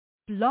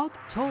Blog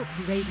Talk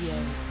Radio.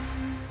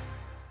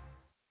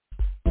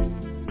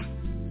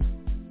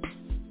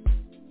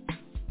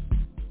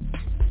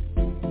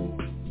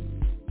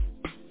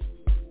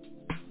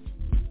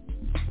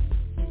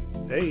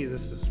 Hey, this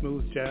is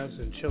smooth jazz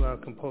and chill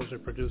out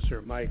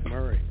composer-producer Mike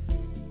Murray.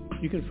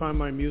 You can find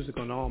my music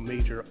on all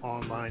major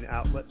online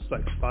outlets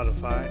like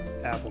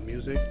Spotify, Apple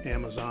Music,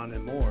 Amazon,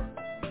 and more.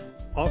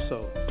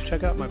 Also,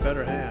 check out my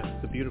better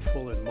half, the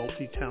beautiful and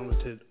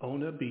multi-talented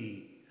Ona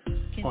B,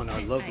 on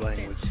our Love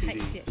Language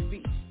CD.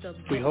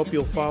 We hope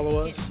you'll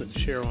follow us and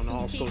share on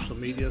all social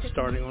media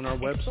starting on our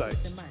website,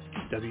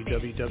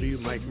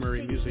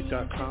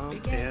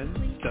 www.mikemurraymusic.com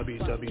and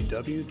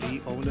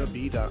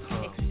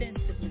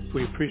www.theonab.com.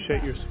 We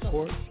appreciate your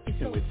support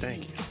and we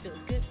thank you.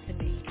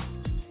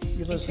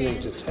 You're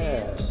listening to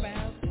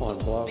Taz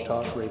on Blog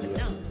Talk Radio.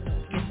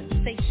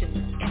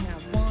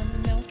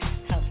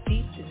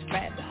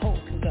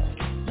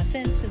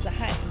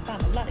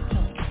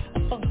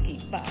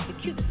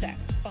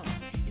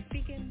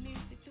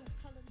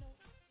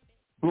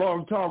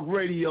 Blog Talk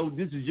Radio,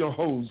 this is your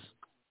host,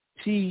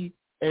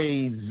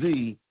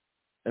 T-A-Z,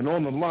 and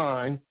on the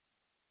line,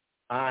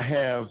 I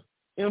have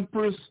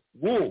Empress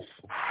Wolfe.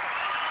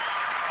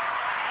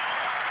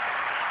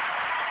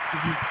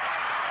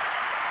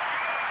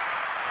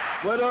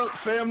 What up,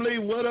 family?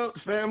 What up,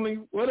 family?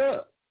 What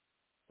up?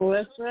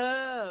 What's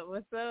up?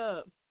 What's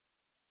up?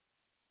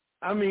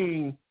 I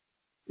mean,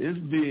 it's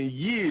been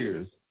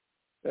years.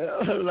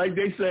 Like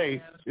they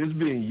say, it's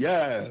been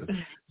years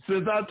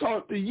since I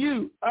talked to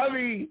you. I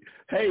mean,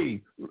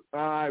 hey,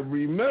 I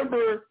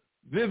remember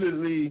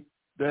vividly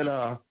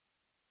that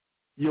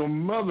your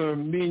mother,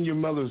 me and your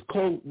mother's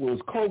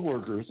was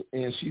co-workers,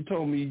 and she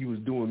told me you was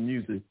doing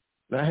music.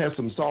 And I had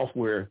some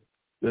software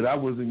that I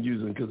wasn't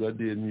using because I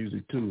did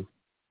music too.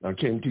 I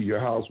came to your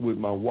house with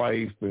my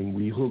wife, and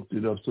we hooked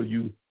it up so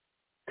you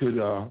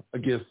could, I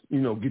guess,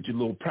 get your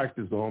little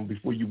practice on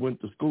before you went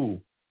to school.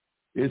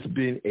 It's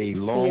been a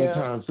long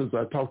time since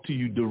I talked to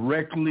you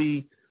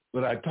directly,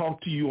 but I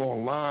talked to you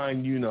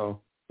online,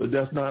 but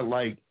that's not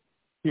like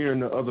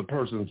hearing the other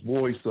person's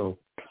voice. So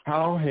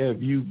how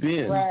have you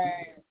been?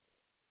 Right.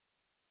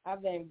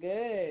 I've been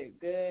good.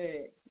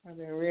 I've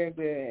been real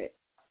good.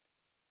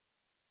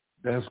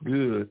 That's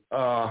good.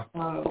 I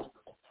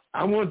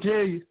want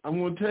to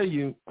tell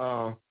you,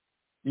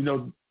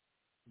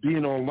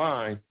 being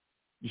online,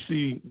 you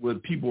see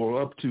what people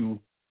are up to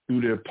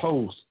through their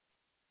posts.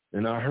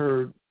 And I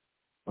heard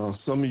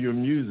some of your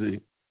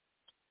music.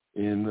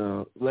 And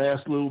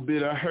last little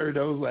bit I heard,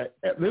 I was like,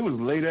 it was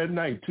late at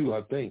night too,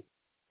 I think.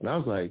 And I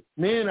was like,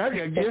 man, I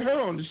got to get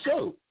her on the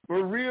show.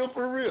 For real.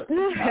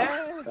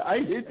 I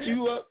hit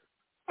you up.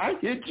 I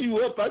think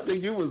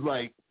it was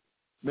like,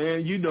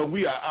 man,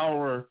 we are an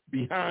hour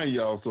behind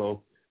y'all.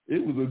 So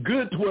it was a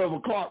good 12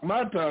 o'clock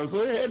my time.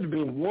 So it had to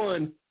be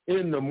 1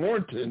 in the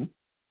morning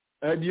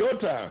at your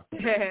time.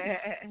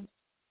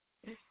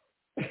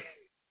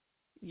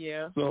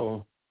 Yeah.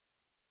 So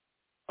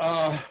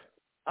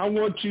I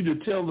want you to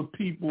tell the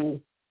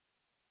people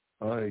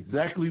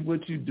exactly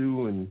what you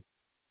do and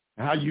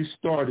how you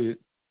started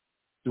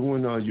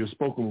doing your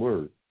spoken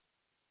word.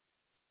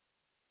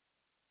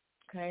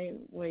 Okay.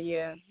 Well,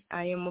 yeah,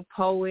 I am a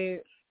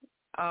poet.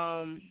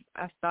 I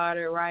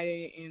started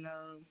writing in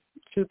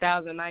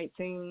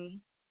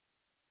 2019,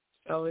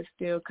 so it's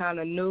still kind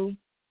of new.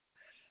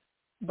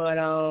 But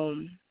I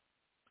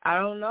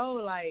don't know,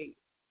 like,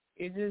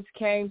 it just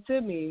came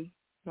to me.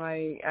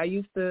 Like, I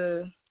used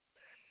to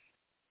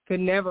could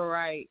never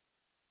write,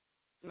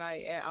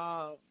 like, at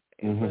all.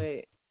 Mm-hmm.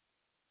 But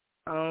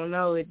I don't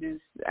know, it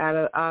just out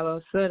of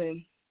a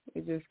sudden,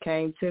 it just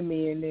came to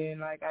me, and then,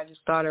 like, I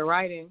just started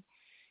writing,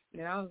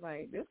 and I was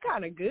like, this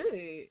kind of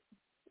good.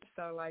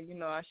 So, like,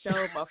 I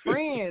showed my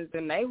friends,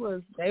 and they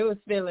was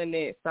feeling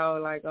it. So,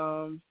 like,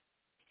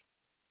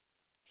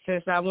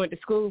 since I went to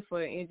school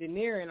for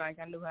engineering, like,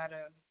 I knew how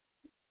to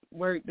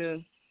work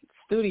the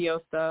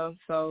studio stuff.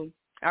 So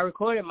I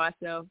recorded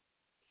myself,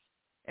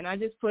 and I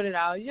just put it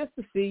out just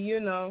to see,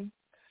 And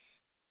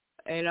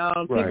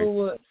people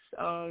was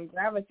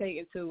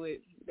gravitating to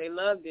it. They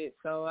loved it,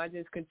 so I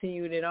just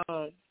continued it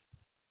on.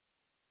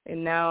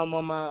 And now I'm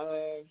on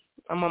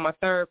my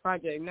third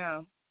project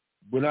now.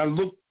 When I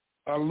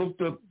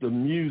looked up the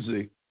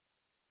music,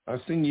 I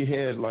seen you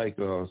had like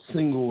a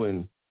single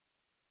in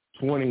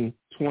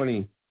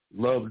 2020,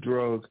 Love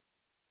Drug,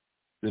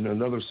 then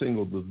another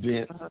single, The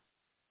Vent,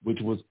 which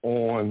was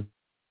on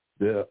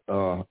the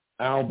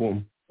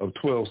album of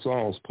 12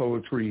 songs,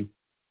 Poetry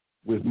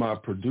with My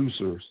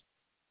Producers.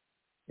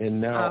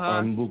 And now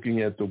I'm looking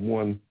at the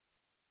one,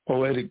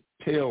 Poetic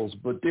Tales.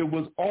 But there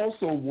was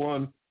also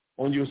one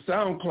on your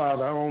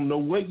SoundCloud. I don't know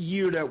what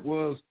year that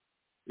was.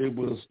 It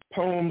was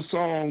Poem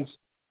Songs,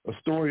 A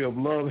Story of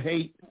Love,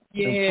 Hate,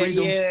 and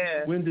Freedom.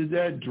 Yeah. When did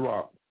that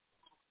drop?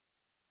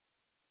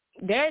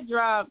 That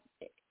dropped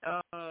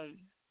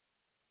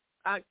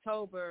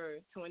October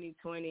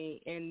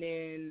 2020, and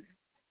then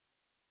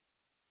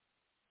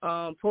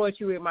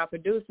Poetry with My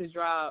Producers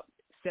dropped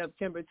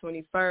September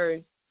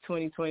 21st,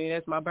 2020.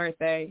 That's my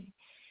birthday.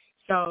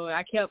 So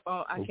I kept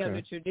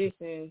the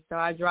tradition. So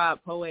I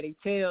dropped Poetic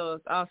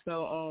Tales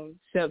also on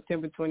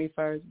September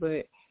 21st,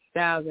 but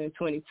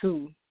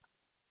 2022.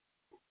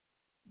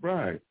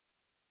 Right.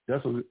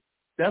 That's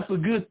a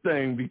good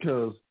thing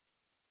because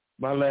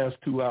my last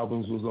 2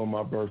 albums was on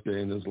my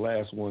birthday, and this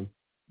last one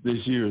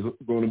this year is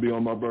going to be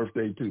on my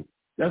birthday too.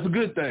 That's a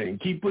good thing.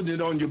 Keep putting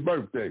it on your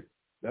birthday.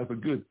 That's a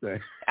good thing.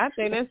 I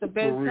think that's the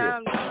best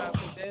time now,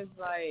 because it's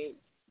like,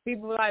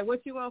 people are like,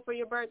 what you want for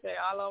your birthday?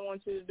 All I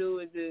want you to do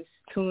is just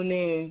tune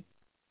in,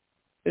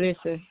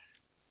 listen.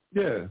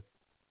 Yeah.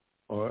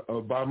 Or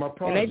buy my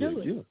project. And they do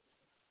it. Yeah.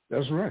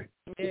 That's right.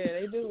 Yeah,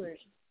 they do it.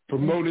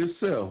 Promote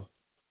itself.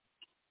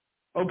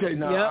 Okay,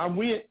 now I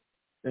went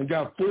and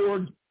got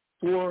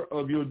four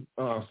of your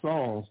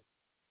songs,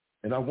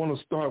 and I want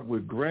to start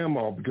with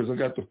Grandma because I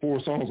got the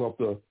 4 songs off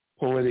the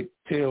Poetic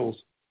Tales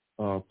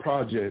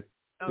project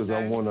because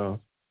I want to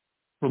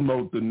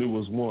promote the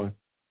newest one.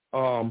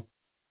 I'm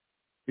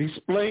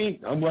going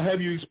to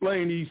have you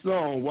explain these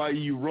songs, why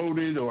you wrote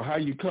it or how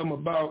you come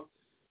about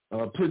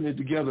putting it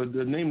together.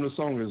 The name of the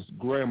song is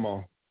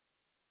Grandma.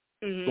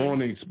 Mm-hmm. Go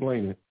on and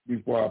explain it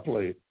before I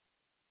play it.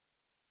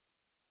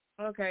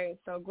 Okay,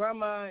 so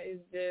Grandma is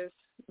just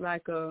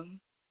like a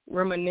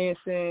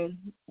reminiscing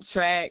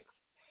track,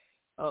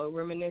 a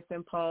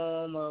reminiscing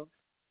poem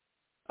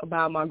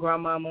about my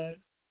grandmama.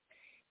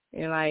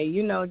 And, like,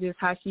 you know, just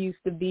how she used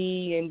to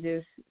be and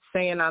just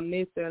saying I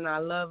miss her and I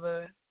love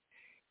her.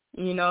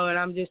 You know, and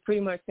I'm just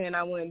pretty much saying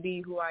I wouldn't be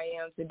who I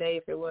am today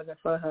if it wasn't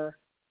for her.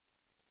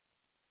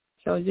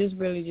 So just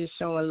really just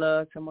showing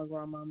love to my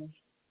grandmama.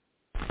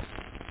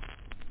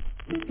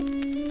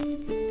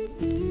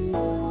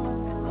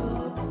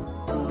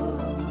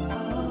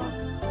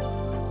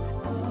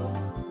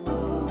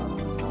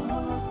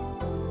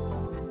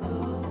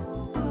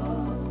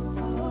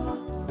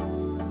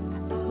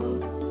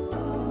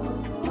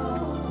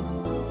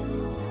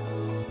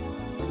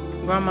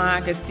 Grandma,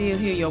 I can still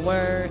hear your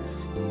words.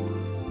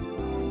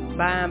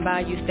 By and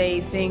by you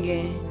stayed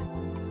singing.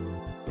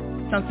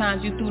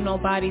 Sometimes you threw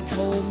nobody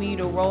told me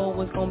the road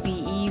was gonna be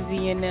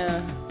easy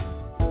enough.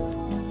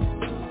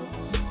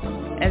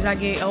 As I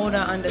get older,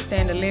 I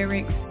understand the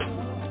lyrics.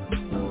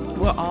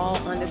 We'll all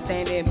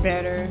understand it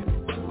better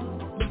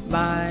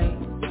by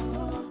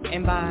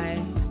and by.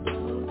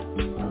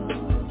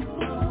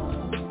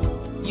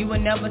 You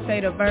would never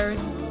say the verse,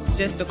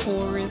 just the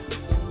chorus,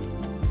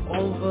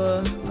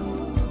 over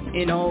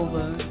and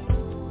over.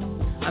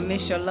 I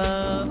miss your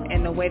love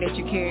and the way that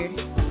you care.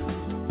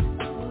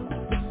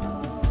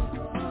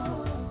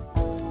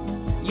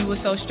 You were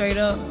so straight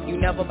up, you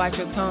never bite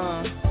your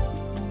tongue.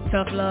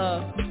 Tough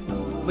love,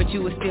 but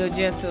you were still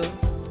gentle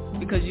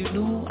because you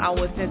knew I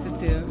was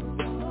sensitive.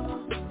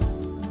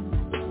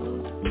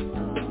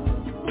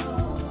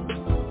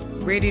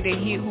 Ready to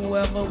hit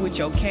whoever with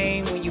your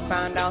cane when you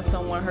find out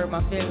someone hurt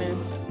my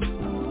feelings.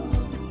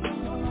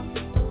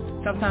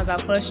 Sometimes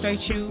I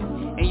frustrate you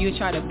and you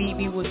try to beat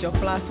me with your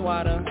fly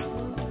swatter.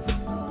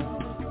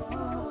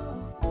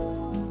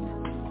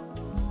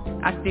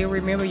 I still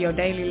remember your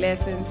daily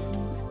lessons.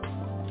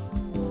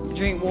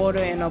 Drink water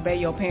and obey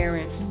your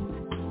parents.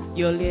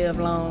 You'll live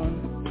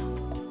long.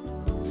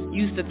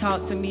 Used to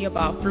talk to me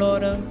about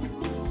Florida.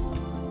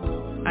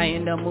 I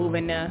end up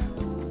moving there.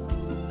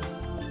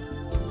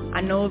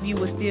 I know if you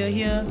were still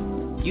here,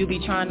 you'd be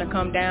trying to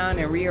come down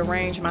and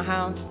rearrange my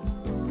house,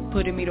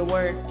 putting me to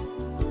work.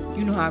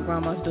 You know how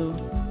grandmas do.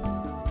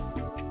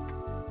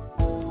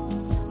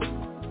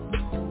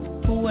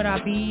 Who would I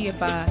be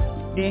if I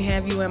didn't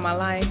have you in my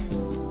life?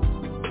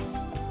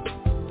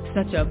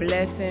 Such a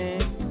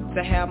blessing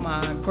to have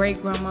my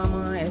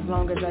great-grandmama as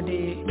long as I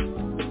did.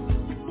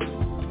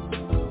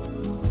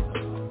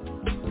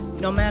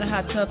 No matter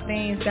how tough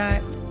things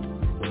got,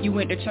 you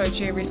went to church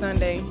every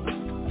Sunday,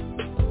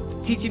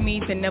 teaching me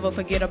to never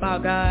forget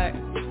about God.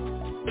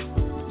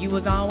 You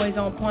was always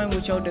on point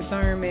with your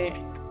discernment.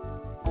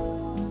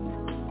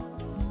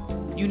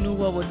 You knew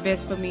what was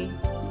best for me.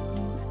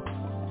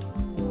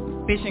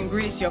 Fish and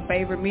grits, your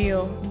favorite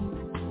meal.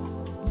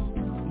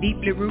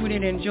 Deeply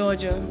rooted in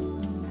Georgia.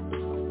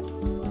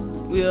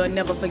 We'll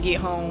never forget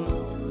home.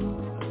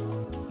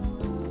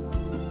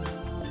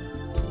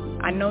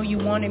 I know you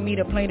wanted me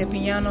to play the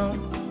piano,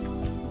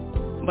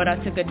 but I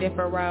took a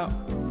different route.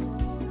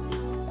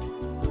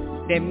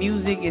 That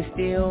music is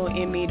still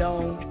in me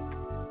though.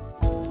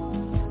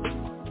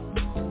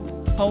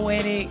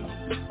 Poetic,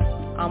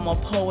 I'm a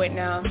poet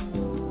now.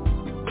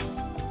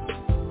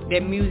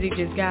 That music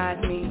just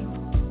guides me.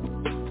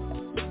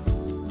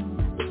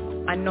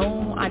 I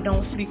know I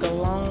don't speak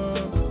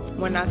alone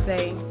when I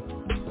say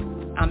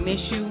I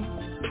miss you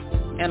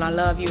and I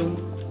love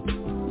you.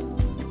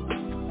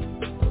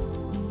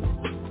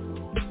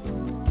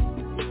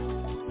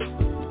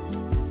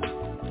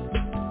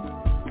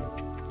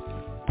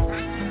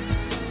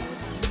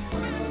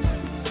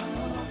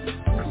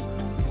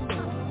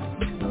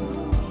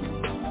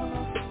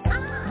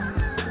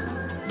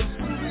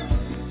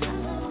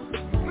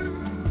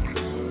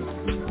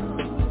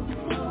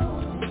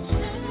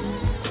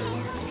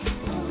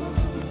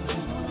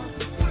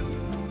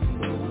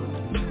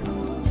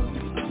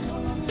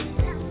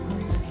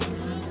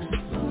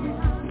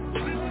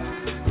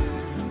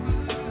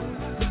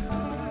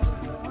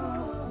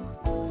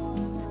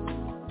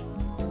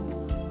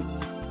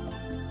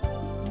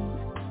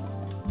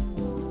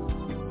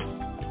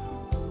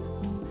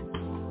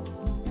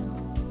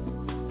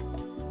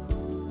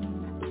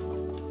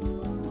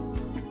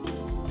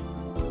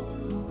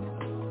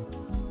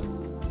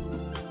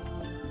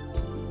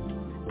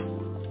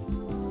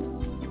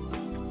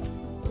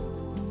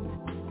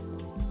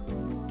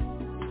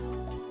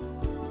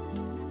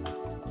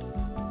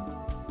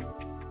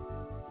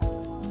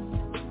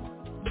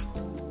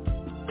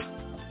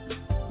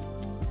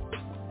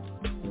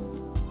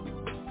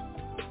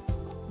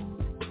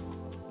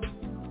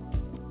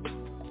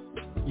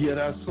 Yeah,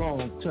 that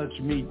song, Touch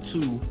Me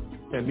Too,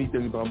 had me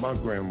thinking about my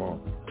grandma.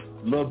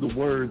 Love the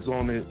words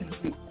on it.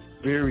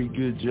 Very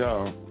good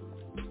job.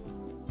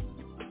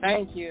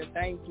 Thank you.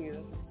 Thank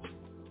you.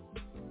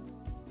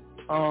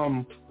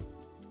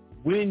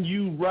 When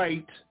you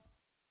write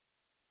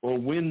or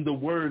when the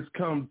words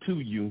come to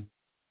you,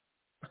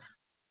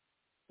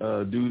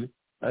 do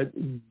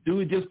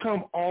it just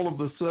come all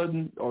of a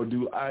sudden, or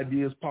do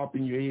ideas pop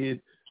in your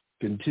head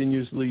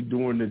continuously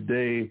during the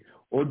day?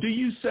 Or do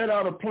you set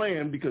out a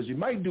plan, because you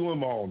might do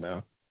them all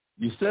now?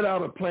 You set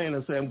out a plan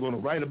and say, I'm going to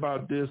write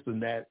about this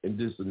and that and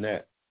this and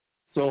that.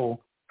 So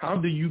how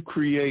do you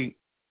create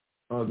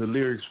the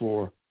lyrics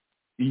for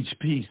each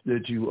piece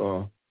that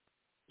you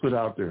put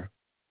out there?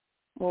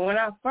 Well, when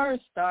I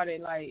first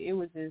started, like, it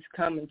was just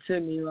coming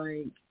to me,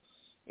 like,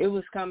 it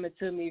was coming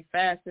to me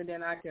faster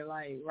than I could,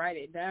 like, write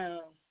it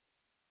down.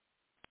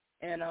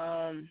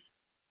 And,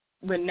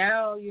 but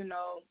now, you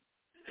know,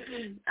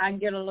 I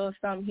get a little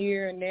something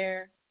here and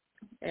there,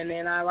 and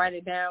then I write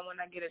it down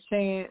when I get a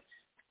chance.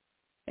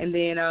 And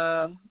then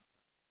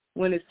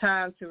when it's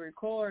time to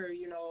record,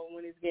 you know,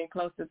 when it's getting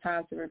close to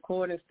time to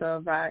record and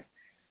stuff, I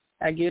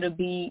get a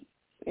beat,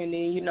 and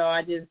then, you know,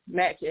 I just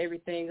match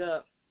everything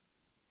up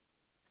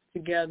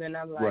together, and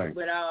I'm like, right.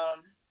 But a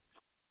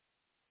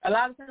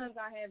lot of times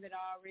I have it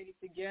already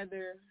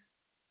together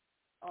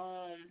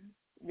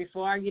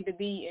before I get the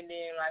beat, and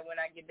then, like, when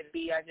I get the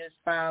beat, I just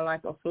find,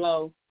 like, a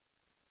flow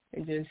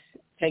and just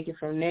take it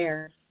from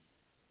there.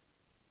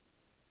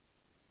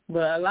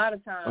 But a lot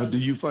of times, do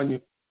you find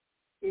it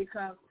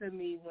comes to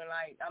me when,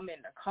 like, I'm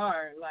in the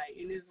car, like,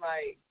 and it's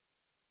like,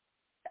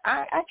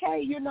 I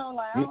can't, you know,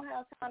 like, I don't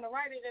have time to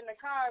write it in the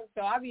car,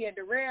 so I be at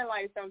the red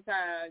light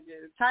sometimes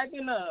just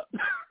typing up.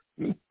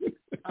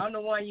 I'm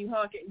the one you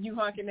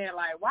honking at,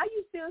 like, why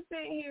you still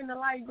sitting here in the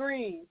light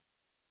green?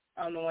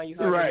 I'm the one you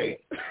honking right.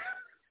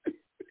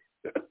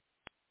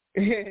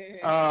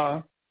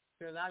 at.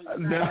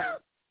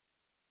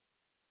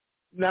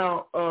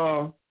 Now,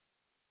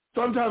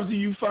 sometimes do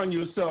you find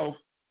yourself,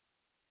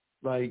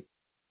 like,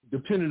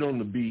 depending on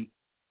the beat,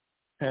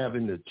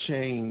 having to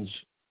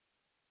change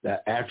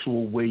the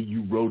actual way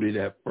you wrote it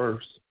at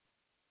first,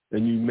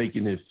 and you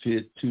making it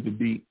fit to the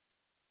beat?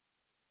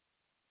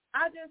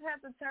 I just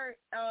have to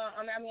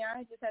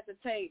I just have to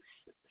take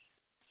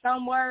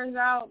some words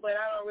out, but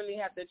I don't really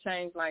have to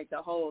change, like,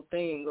 the whole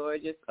thing or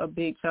just a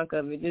big chunk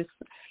of it. Just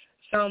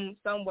some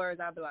words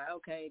I'll be like,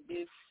 okay,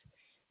 this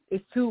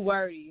is too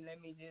wordy.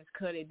 Let me just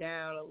cut it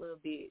down a little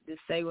bit to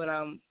say what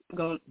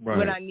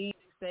what I need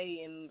to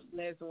say in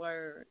less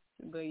words.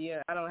 But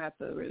yeah, I don't have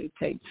to really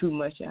take too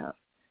much out.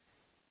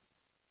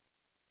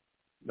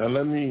 Now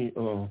let me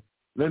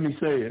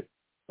say it.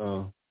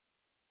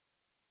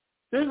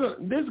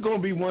 There's gonna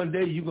be one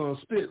day you're gonna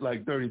spit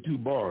like 32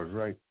 bars,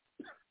 right?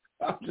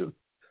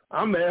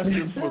 I'm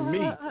asking for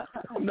me.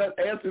 I'm not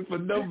asking for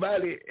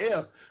nobody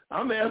else.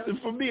 I'm asking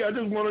for me. I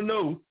just want to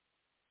know,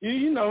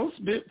 you know,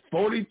 spit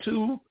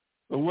 42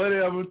 or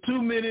whatever,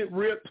 2-minute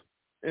rip,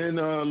 and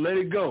let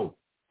it go.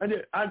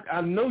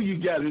 I know you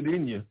got it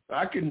in you.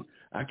 I can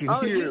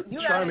hear it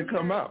trying to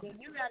come out.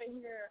 You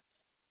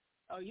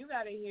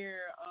gotta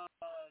hear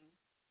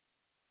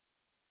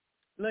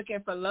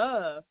Looking for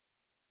Love.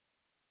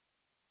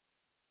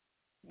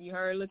 You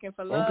heard Looking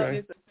for Love? Okay.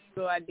 It's a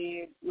single I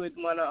did with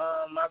one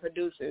of my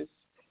producers.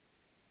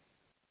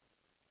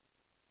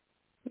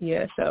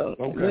 Yeah, so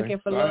okay. Looking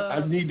for Love.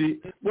 I need to.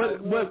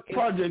 What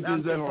project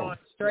is that on?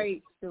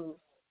 Straight to.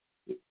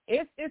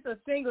 It's a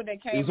single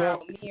that came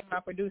out. Me and my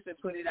producer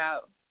put it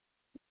out.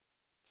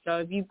 So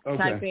if you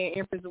type in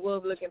Empress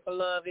Wolfe Looking for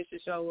Love, it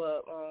should show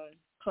up on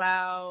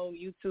Cloud,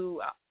 YouTube,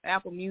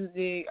 Apple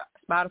Music,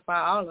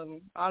 Spotify, all of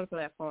them, all the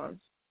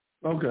platforms.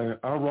 Okay,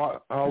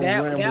 I'll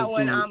ramble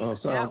through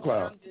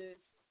SoundCloud.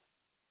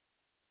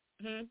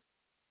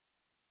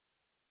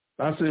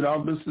 I said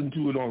I'll listen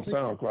to it on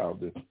SoundCloud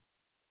then.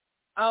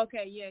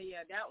 Okay,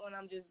 yeah. That one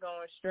I'm just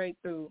going straight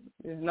through.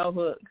 There's no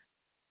hooks.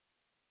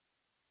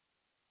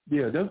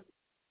 Yeah,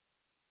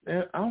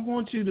 I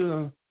want you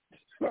to.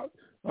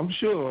 I'm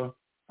sure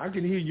I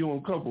can hear you on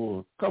a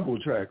couple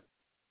of tracks.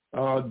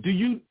 Do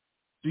you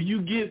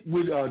get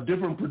with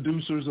different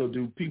producers, or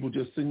do people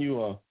just send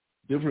you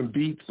different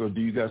beats, or do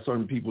you got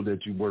certain people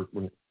that you work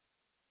with?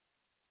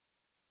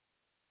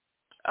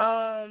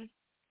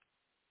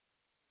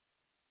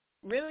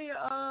 Really,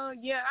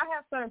 yeah, I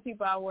have certain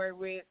people I work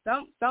with.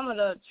 Some of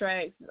the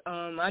tracks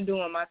I do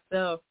them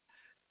myself,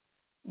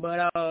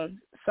 but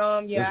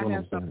some, yeah, I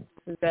have some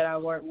that I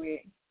work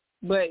with.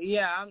 But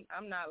yeah,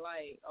 I'm not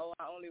like, oh,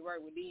 I only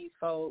work with these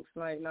folks.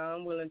 Like, no,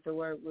 I'm willing to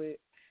work with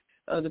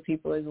other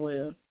people as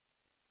well.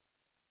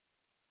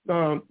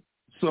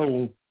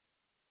 So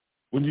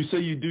when you say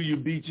you do your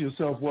beats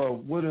yourself, well,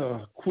 what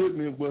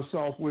equipment, what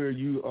software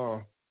you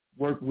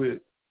work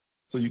with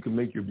so you can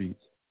make your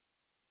beats?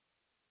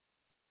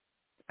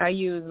 I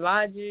use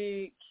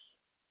Logic,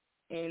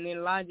 and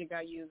in Logic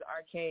I use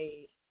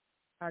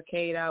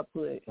Arcade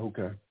Output.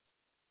 Okay.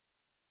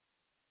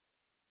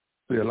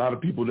 See, a lot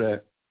of people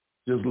that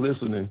just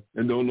listening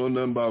and don't know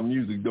nothing about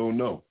music don't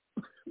know.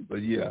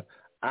 But yeah,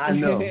 I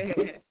know.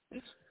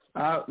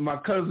 My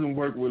cousin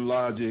worked with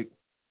Logic.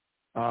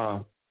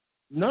 None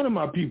of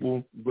my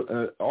people,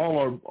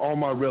 all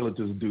my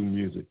relatives do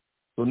music.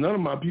 So none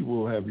of my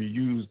people have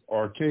used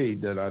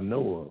Arcade that I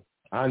know of.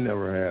 I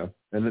never have.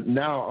 And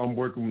now I'm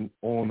working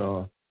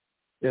on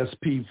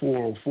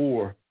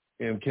SP404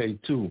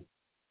 MK2,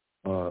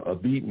 a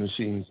beat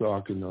machine, so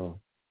I can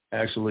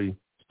actually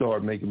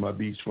start making my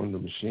beats from the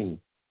machine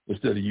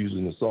instead of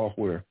using the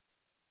software.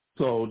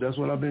 So that's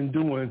what I've been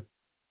doing.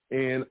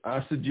 And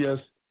I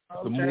suggest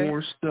the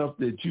more stuff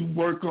that you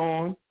work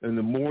on and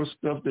the more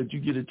stuff that you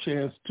get a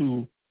chance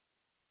to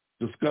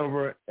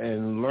discover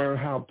and learn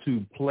how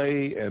to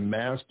play and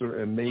master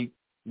and make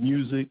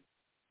music,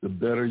 the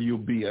better you'll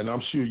be. And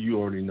I'm sure you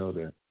already know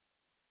that.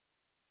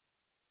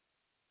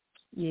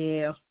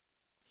 Yeah.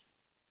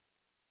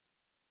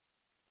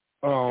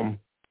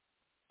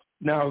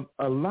 Now,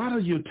 a lot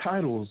of your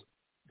titles,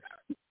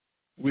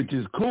 which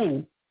is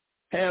cool,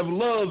 have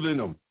love in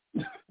them.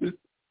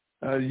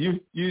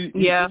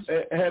 Yeah.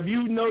 Have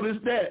you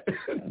noticed that?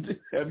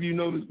 Have you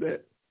noticed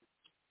that?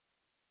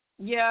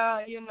 Yeah,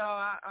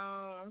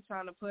 I'm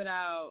trying to put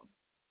out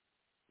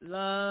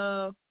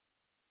love,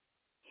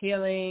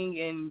 healing,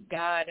 and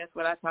God. That's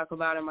what I talk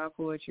about in my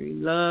poetry.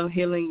 Love,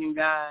 healing, and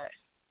God.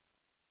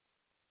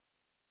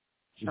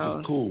 Which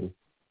is cool.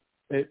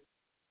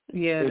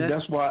 Yeah.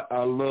 That's why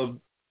I loved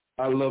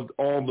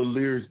all the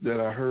lyrics that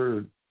I've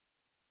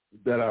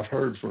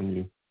heard from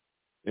you.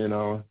 And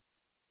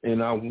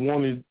I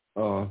wanted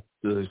to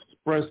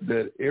express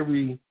that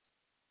every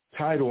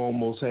title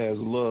almost has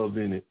love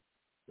in it.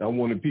 I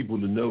wanted people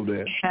to know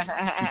that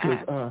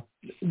because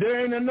there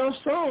ain't enough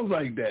songs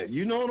like that.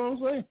 You know what I'm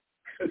saying?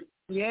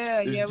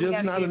 Yeah, There's we just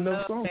gotta not give enough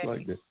love songs back.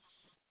 like that.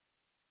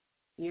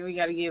 Yeah, we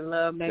got to give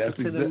love back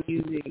to the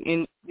music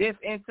and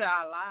just into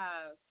our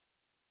lives,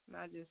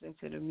 not just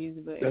into the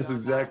music, but that's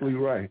exactly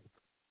lives. Right.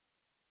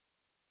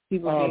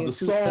 People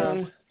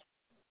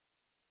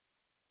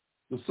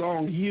the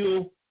song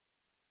 "Heal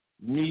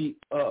Me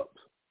Up,"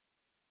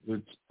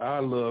 which I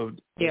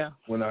loved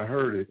when I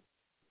heard it.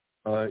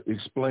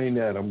 Explain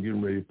that. I'm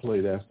getting ready to play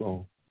that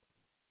song.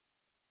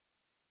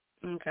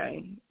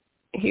 Okay.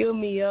 "Heal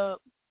Me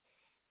Up"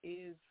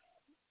 is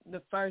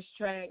the first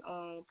track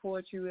on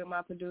Poetry with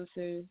my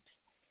producers,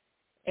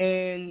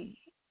 and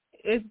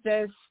it's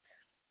just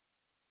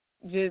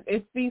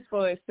it speaks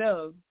for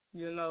itself,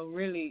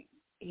 really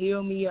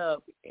heal me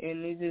up.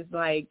 And it's just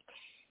like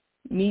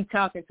me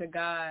talking to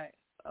God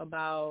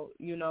about,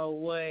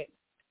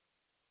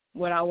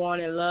 what I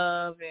want in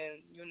love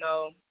and,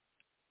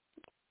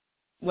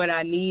 what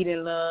I need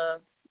in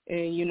love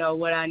and,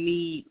 what I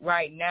need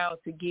right now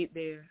to get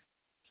there.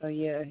 So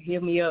yeah,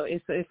 heal me up.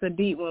 It's a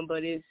deep one,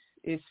 but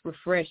it's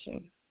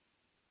refreshing.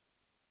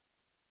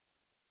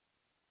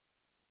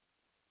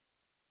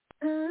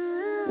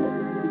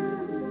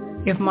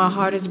 If my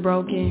heart is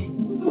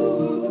broken,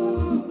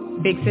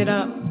 fix it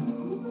up.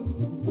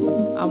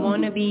 I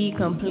want to be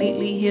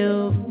completely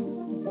healed.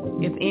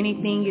 If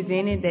anything is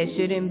in it that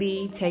shouldn't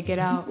be, take it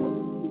out.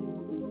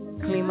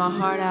 Clean my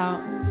heart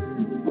out.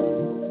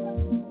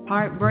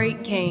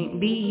 Heartbreak can't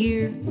be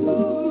here.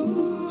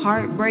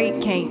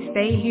 Heartbreak can't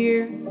stay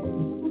here.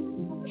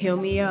 Heal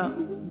me up.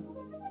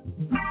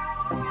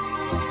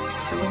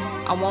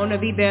 I want to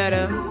be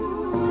better.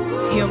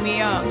 Heal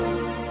me up.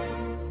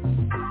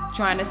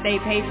 Trying to stay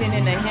patient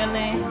in the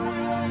healing.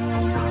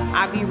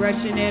 I be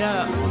rushing it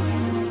up.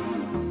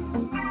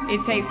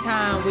 It takes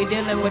time. We're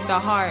dealing with the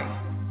heart.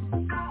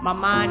 My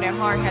mind and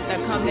heart have to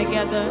come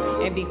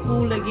together and be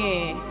cool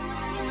again.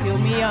 Heal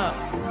me up.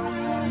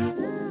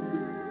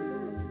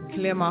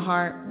 Clear my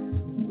heart.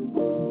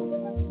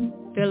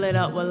 Fill it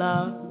up with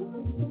love.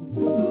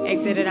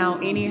 Exited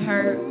out any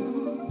hurt.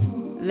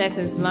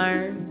 Lessons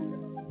learned.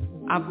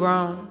 I've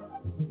grown.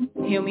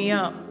 Heal me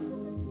up.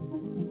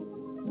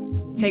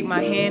 Take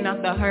my hand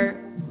off the hurt.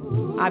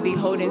 I be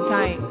holding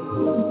tight.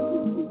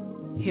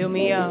 Heal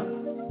me up.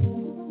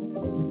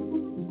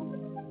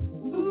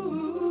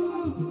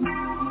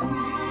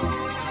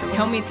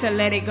 Help me to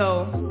let it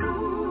go.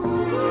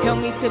 Help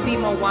me to be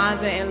more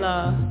wiser in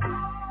love.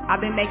 I've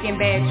been making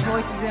bad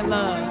choices in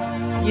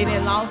love.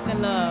 Getting lost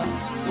in love.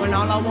 When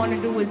all I want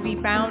to do is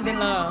be found in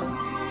love.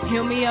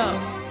 Heal me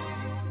up.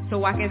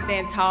 So I can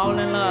stand tall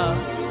in love.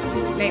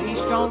 Make me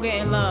stronger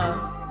in love.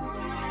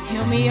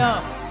 Heal me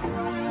up.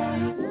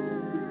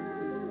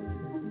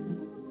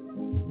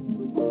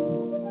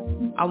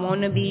 I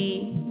want to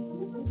be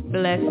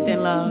blessed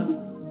in love.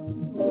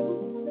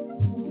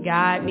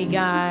 Guide me,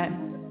 God.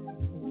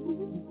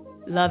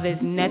 Love is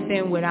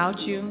nothing without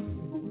you.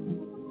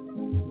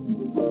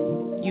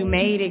 You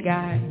made it,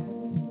 God.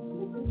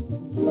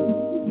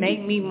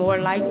 Make me more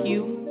like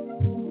you.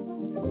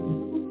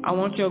 I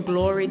want your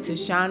glory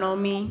to shine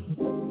on me.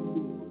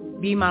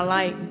 Be my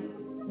light.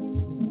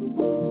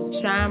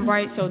 Shine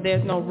bright so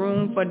there's no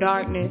room for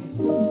darkness.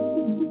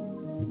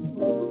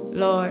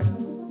 Lord,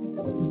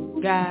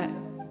 God,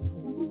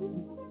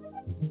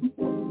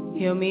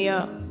 heal me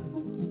up.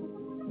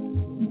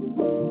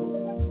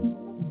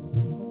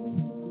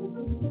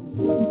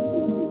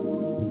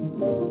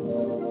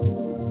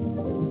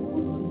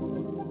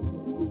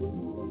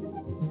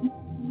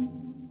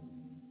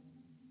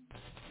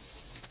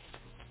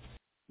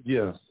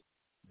 Yes,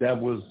 that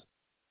was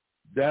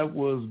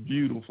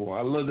beautiful.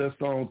 I love that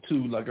song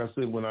too. Like I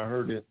said, when I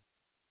heard it,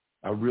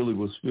 I really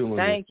was feeling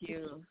Thank it.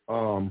 you.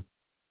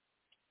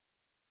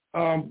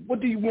 What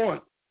do you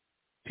want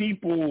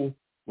people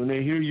when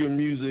they hear your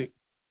music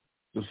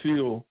to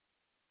feel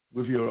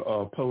with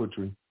your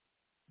poetry?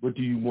 What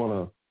do you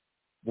want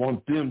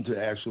them to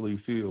actually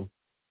feel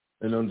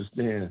and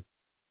understand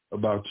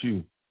about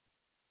you?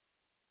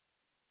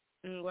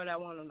 What I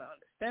want them to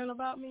understand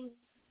about me?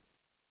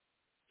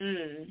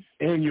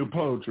 And your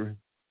poetry.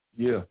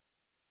 Yeah.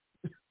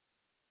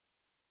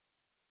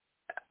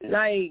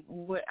 Like,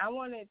 what I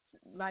wanted,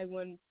 like,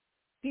 when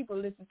people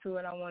listen to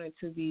it, I want it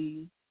to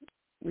be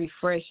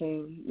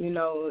refreshing. You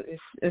know,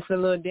 it's a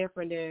little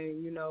different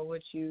than, you know,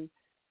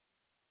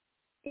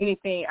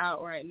 anything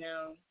out right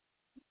now.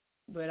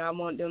 But I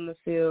want them to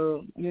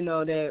feel, you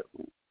know, that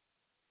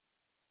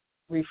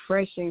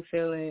refreshing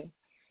feeling.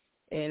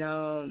 And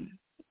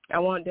I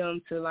want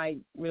them to, like,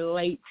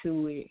 relate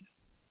to it.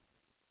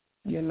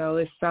 You know,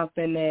 it's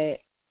something that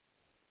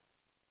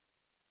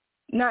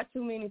not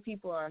too many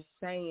people are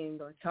saying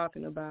or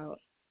talking about.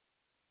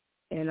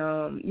 And,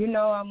 you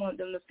know, I want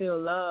them to feel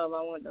love.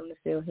 I want them to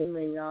feel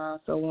healing. I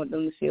also want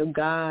them to feel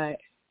God.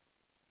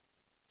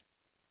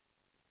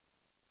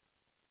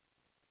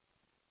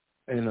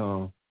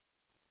 And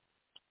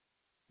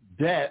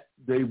that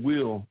they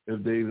will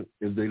if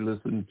they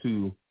listen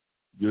to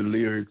your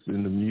lyrics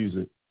and the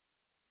music.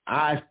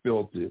 I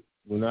felt it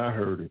when I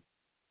heard it.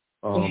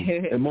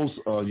 And most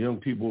young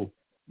people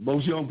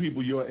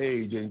your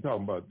age ain't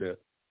talking about that.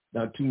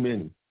 Not too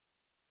many.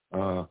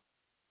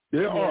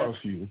 There are a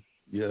few.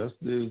 Yes,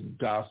 there's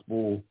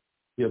gospel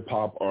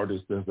hip-hop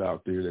artists that's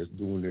out there that's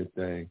doing their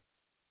thing.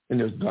 And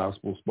there's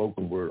gospel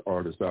spoken word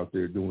artists out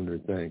there doing their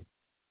thing.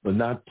 But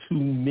not too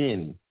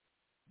many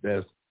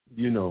that's,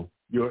 you know,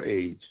 your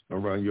age,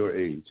 around your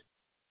age.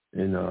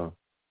 And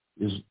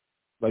it's,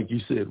 like you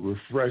said,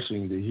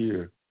 refreshing to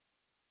hear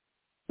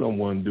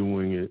someone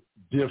doing it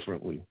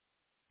differently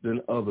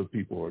than other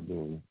people are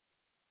doing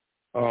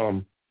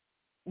it.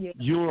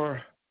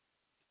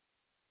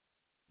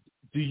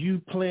 Do you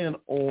plan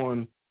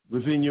on,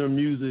 within your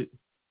music,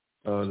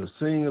 to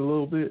sing a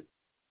little bit?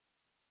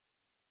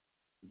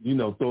 You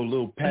know, throw a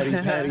little patty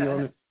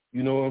on it?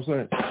 You know what I'm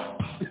saying?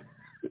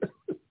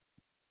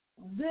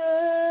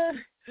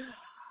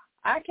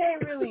 I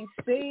can't really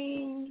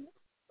sing,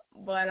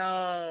 but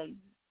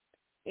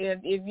if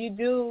you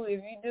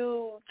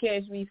do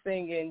catch me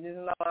singing, just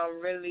know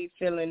I'm really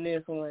feeling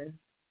this one.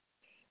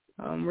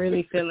 I'm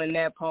really feeling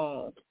that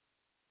poem.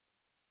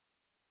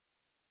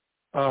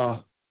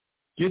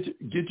 Get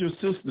your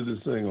sister to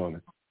sing on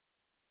it.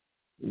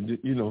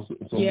 You know,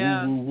 some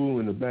woo woo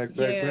in the back.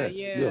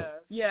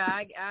 Yeah.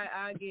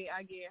 I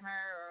get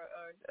her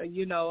or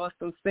you know, or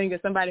some singer,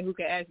 somebody who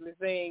can actually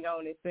sing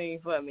on it, sing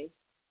for me.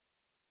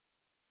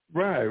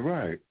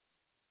 Right.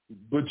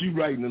 But you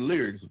writing the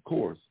lyrics, of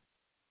course,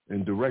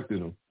 and directing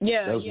them.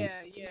 Yeah.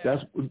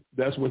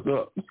 That's what's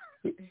up.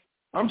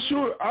 I'm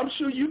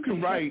sure you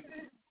can write,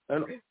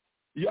 and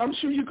I'm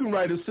sure you can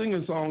write a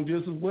singing song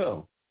just as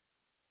well.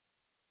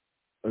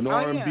 An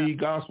R&B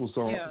gospel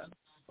song. Yeah.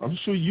 I'm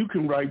sure you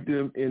can write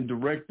them and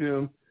direct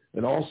them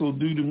and also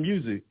do the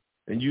music.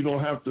 And you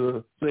don't have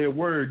to say a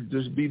word,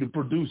 just be the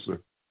producer.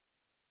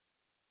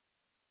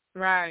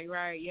 Right,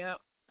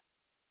 yep.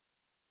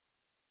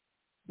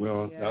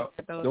 Well,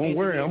 don't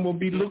worry. I'm going to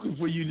be looking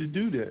for you to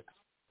do that.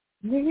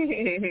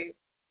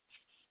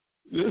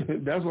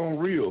 That's on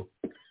real.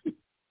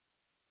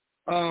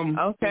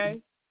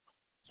 Okay.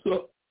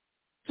 So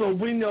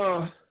when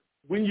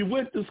you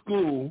went to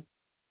school,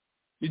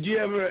 did you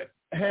ever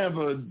have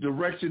a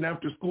direction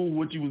after school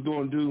what you was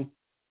going to do?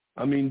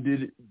 I mean,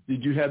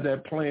 did you have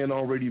that plan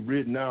already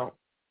written out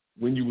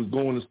when you was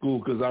going to school?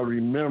 Because I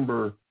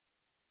remember,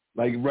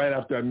 like, right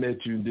after I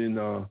met you, then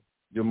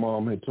your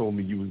mom had told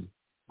me you was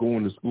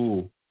going to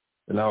school,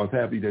 and I was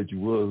happy that you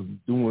was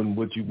doing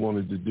what you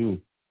wanted to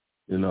do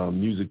in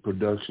music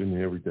production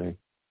and everything.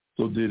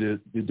 So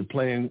did the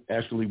plan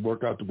actually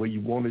work out the way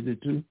you wanted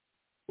it to,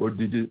 or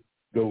did it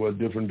go a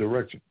different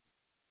direction?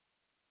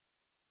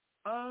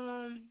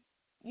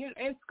 You know,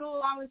 in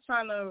school, I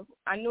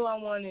knew I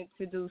wanted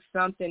to do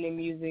something in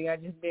music. I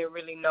just didn't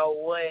really know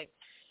what.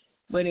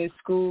 But in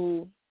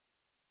school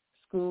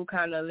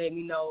kind of let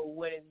me know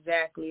what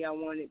exactly I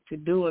wanted to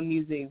do in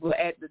music. Well,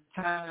 at the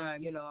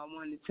time, you know, I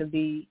wanted to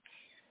be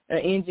an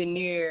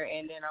engineer,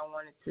 and then I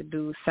wanted to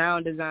do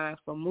sound design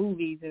for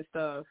movies and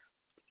stuff.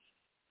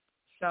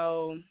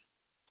 So,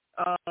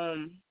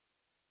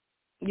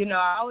 you know,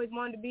 I always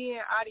wanted to be in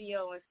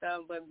audio and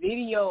stuff, but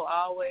video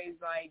always,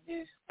 like,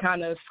 just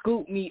kind of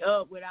scooped me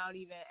up without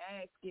even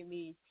asking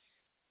me.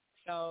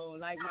 So,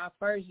 like, my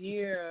first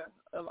year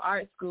of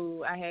art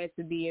school, I had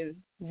to be in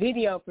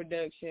video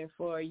production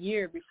for a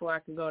year before I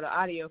could go to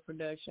audio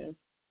production,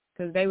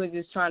 because they were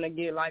just trying to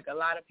get, like, a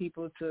lot of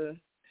people to,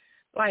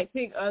 like,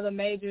 pick other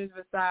majors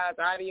besides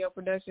audio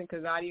production,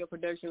 because audio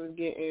production was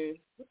getting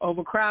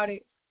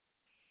overcrowded.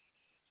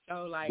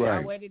 So, like,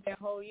 I waited that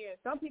whole year.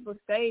 Some people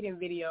stayed in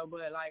video,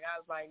 but, like, I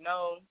was like,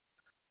 no,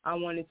 I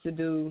wanted to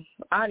do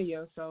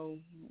audio. So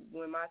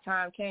when my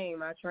time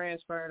came, I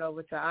transferred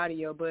over to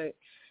audio. But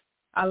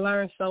I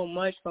learned so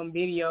much from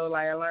video.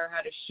 Like, I learned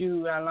how to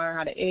shoot. I learned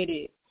how to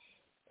edit.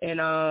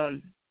 And I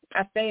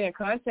stayed in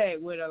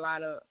contact with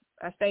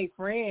I stayed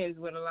friends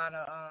with a lot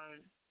of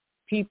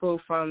people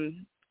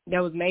that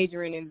was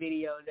majoring in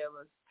video that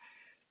was,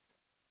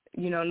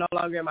 no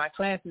longer in my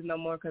classes no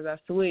more because I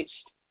switched.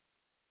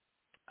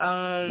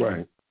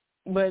 Right.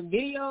 But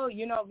video,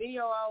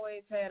 video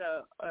always had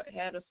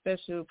a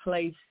special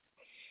place.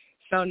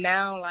 So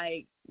now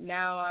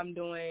I'm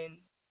doing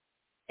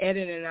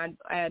editing.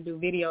 I do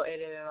video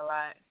editing a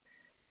lot.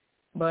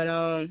 But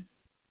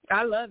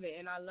I love it,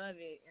 and I'm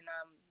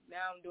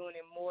doing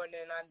it more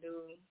than I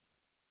do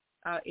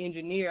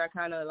engineer. I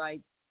kind of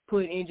like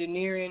put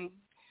engineering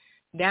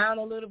down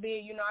a little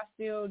bit. I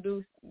still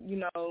do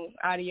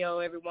audio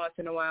every once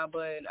in a while,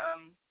 but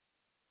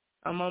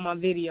I'm on my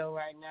video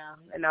right now,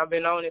 and I've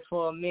been on it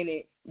for a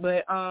minute.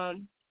 But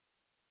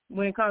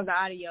when it comes to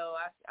audio,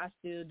 I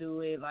still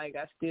do it. Like,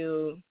 I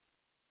still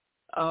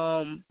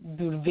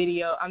do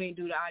the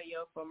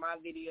audio for my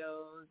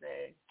videos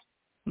and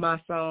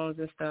my songs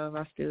and stuff.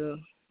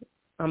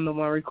 I'm the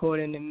one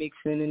recording and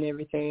mixing and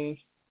everything.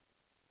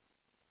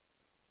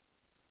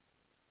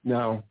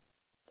 Now,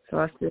 so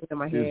I still have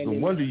my hand. It's a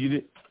wonder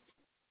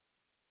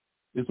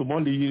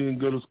you didn't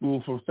go to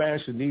school for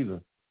fashion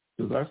either,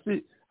 because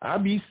I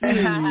be seeing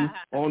you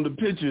on the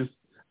pictures.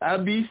 I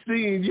be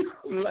seeing you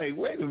like,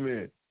 wait a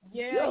minute.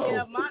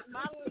 Yeah.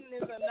 Modeling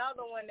is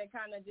another one that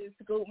kind of just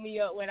scooped me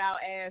up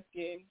without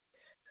asking.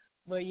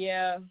 But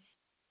yeah,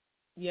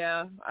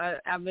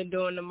 I've been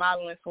doing the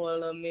modeling for a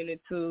little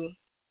minute too.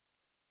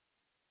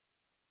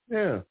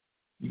 Yeah,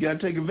 you gotta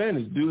take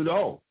advantage. Do it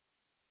all.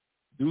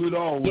 Do it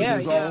all with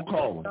his own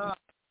calling.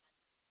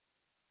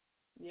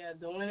 Yeah,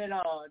 doing it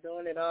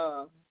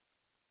all.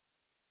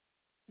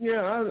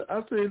 Yeah,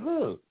 I said,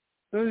 look,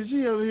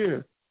 she over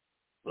here,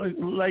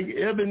 like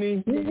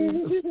Ebony,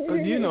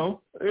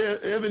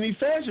 Ebony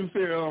Fashion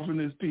Fair off in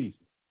this piece.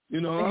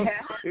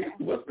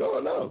 What's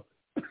going on?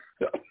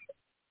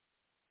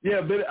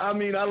 Yeah, but I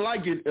mean, I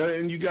like it,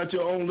 and you got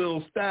your own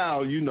little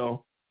style,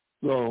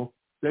 so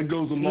that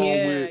goes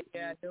along with.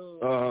 Yeah, I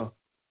do.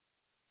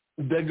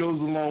 That goes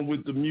along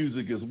with the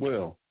music as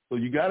well. So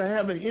you got to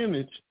have an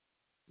image,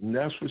 and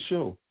that's for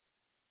sure.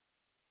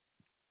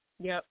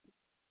 Yep.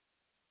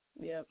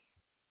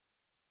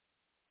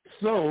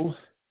 So,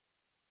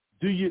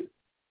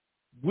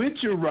 with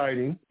your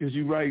writing, as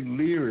you write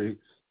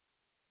lyrics,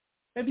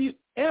 have you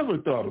ever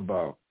thought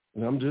about,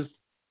 and I'm just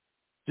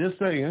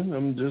saying,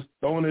 I'm just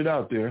throwing it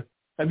out there,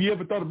 have you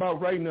ever thought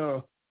about writing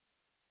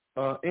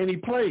any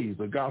plays,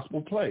 a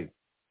gospel play?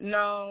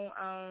 No,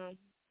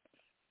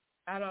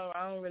 I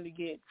don't really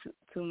get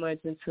too much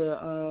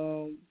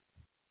into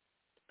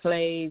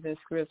plays and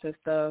scripts and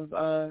stuff.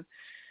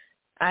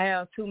 I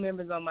have 2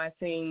 members on my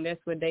team.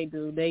 That's what they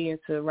do. They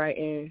into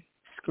writing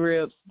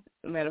scripts.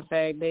 Matter of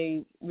fact,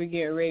 we're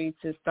getting ready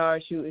to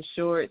start shooting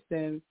shorts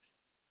and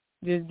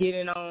just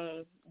getting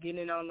on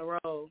the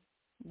road.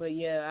 But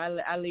yeah,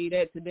 I leave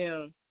that to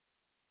them.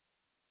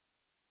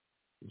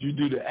 You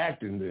do the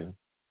acting then?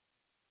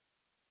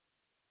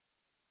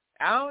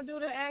 I don't do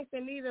the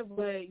acting either,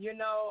 but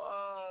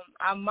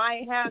I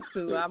might have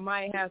to.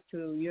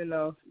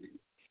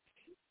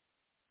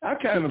 I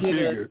kind of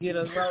figured get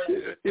us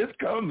rolling. It's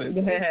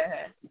coming.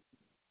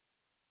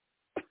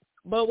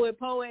 But with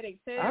Poetic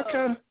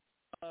Tales,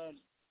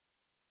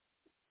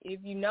 if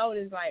you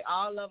notice, like,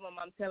 all of them,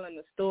 I'm telling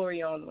a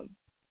story on them.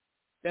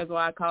 That's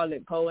why I call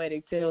it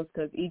Poetic Tales,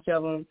 because each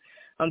of them,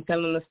 I'm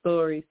telling a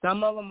story.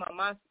 Some of them are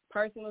my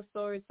personal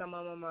stories. Some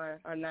of them are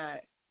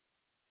not.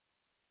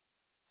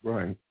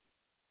 Right.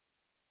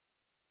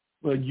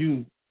 But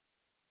you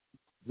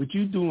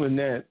doing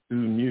that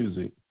through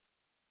music,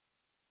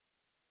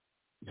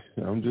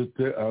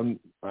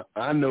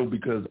 I know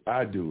because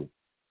I do it.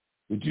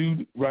 With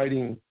you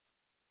writing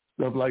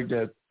stuff like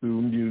that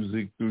through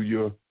music, through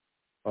your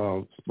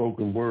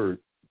spoken word,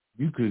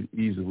 you could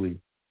easily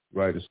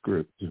write a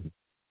script too.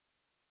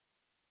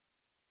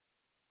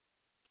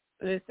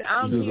 Listen, It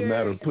doesn't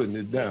matter putting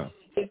it down.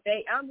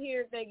 I'm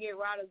here if they get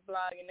writer's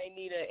block and they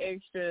need an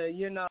extra,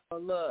 a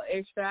little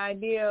extra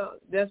idea.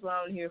 That's what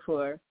I'm here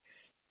for.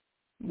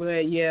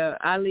 But yeah,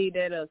 I leave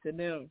that up to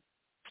them.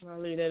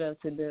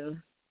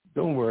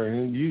 Don't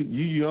worry, you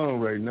young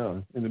right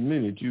now. In a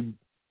minute, you'll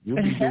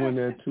be doing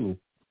that too.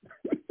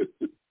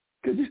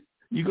 Cause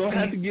you're gonna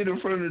have to get in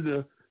front of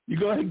the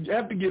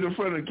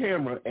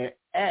camera and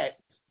act,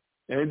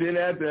 and then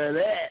after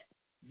that,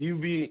 you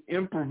be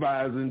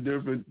improvising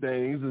different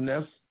things, and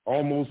that's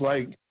almost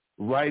like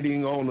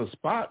writing on the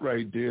spot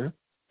right there.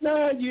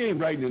 Nah, you ain't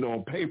writing it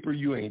on paper.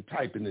 You ain't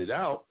typing it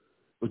out,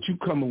 but you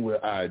coming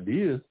with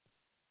ideas.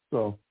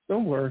 So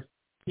don't worry.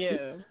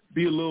 Yeah.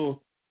 Be a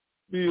little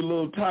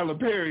Tyler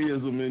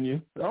Perryism in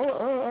you.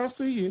 I'll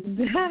see you.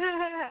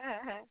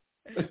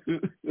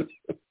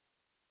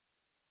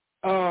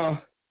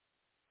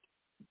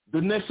 The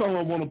next song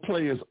I want to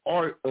play is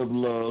Art of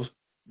Love,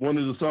 one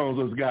of the songs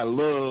that's got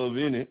love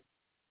in it.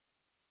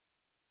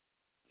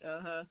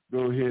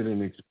 Go ahead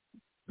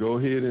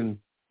and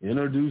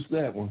introduce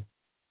that one.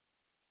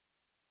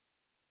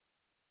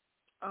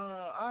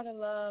 Art of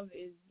Love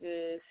is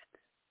just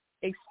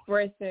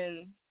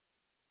expressing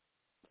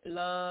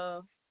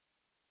love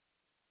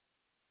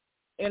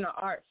in an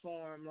art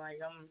form. Like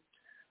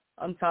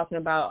I'm talking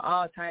about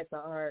all types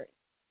of art.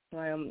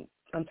 Like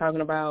I'm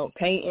talking about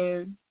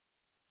painting.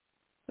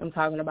 I'm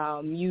talking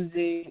about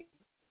music.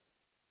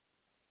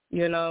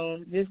 You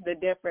know, just the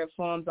different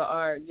forms of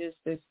art, just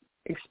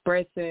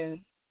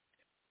expressing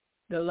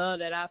the love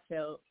that I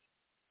felt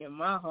in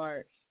my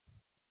heart,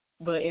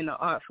 but in the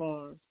art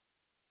form.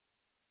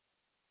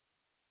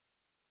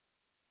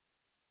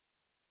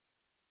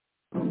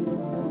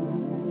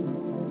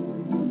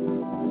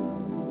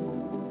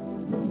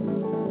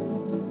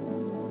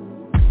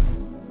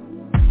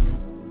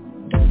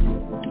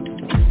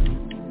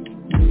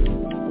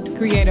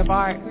 Creative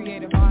art,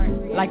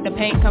 like the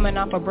paint coming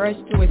off a brush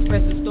to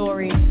express a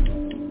story.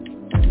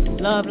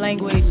 Love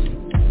language,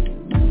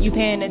 you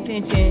paying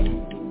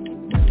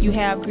attention, you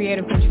have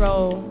creative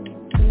control.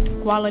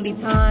 Quality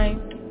time,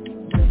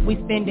 we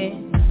spend it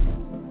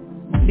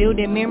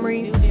building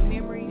memories,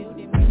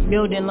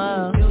 building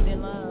love,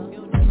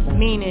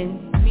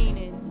 meaning.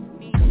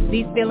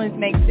 These feelings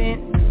make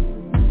sense.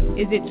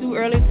 Is it too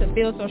early to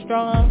feel so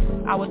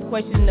strong? I was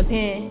questioning the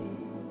pen.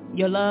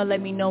 Your love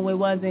let me know it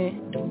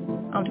wasn't.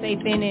 I'm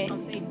safe in it,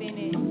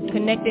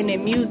 connecting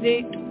in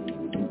music.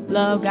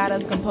 Love got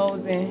us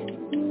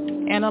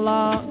composing.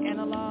 Analog,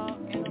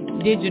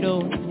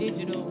 digital.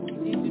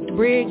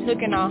 Bridge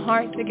hooking our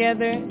hearts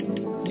together.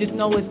 Just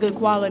know it's good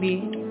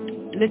quality.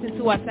 Listen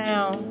to our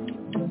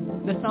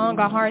sound. The song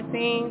our heart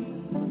sings.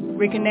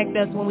 Reconnect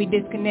us when we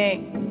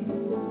disconnect.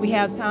 We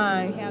have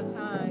time,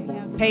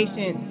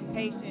 patience,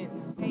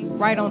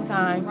 right on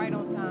time.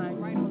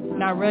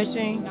 Not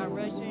rushing,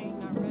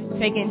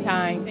 taking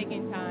time.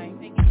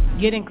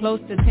 Getting close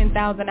to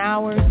 10,000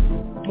 hours,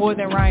 more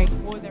than right.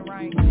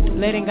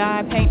 Letting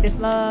God paint this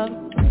love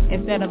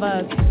instead of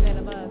us.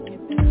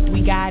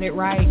 We got it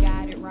right,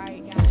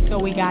 so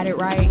we got it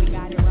right.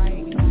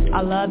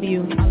 I love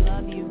you,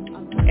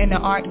 and the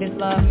art this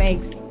love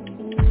makes.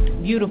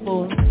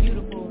 Beautiful,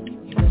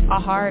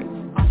 our hearts.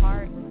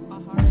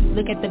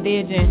 Look at the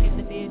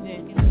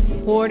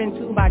vision, poured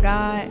into by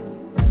God,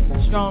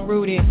 strong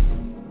rooted.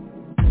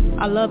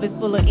 Our love is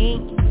full of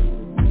ink.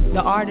 The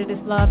art of this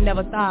love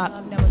never stops.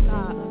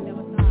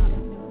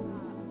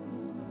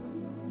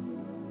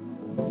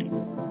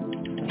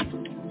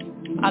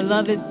 Our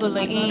love is full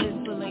of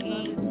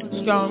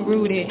ink, strong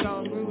rooted,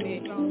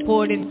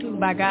 poured into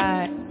by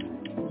God.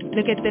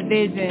 Look at the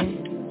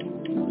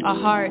vision, a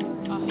heart,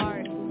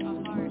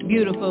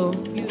 beautiful,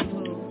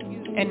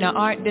 and the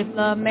art this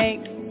love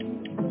makes.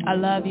 I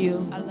love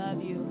you,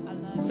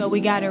 so we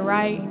got it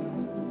right.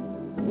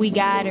 We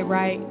got it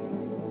right.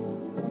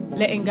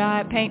 Letting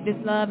God paint this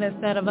love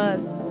instead of us.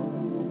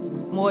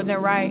 More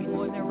than right.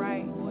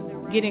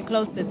 Getting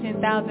close to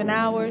 10,000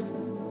 hours.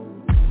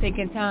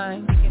 Taking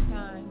time.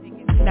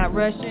 Not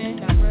rushing.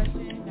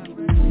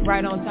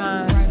 Right on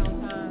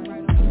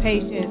time.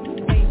 Patience.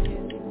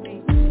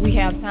 We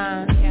have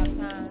time.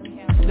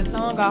 The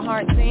song our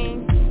heart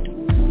sings.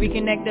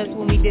 Reconnect us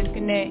when we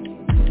disconnect.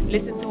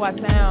 Listen to our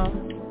sound.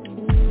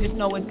 Just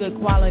know it's good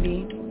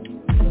quality.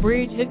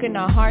 Bridge hooking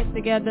our hearts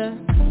together.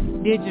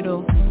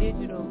 Digital.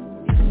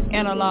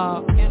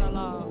 Analog.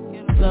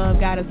 Love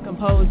got us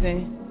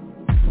composing.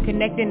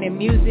 Connecting in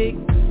music.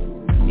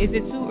 Is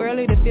it too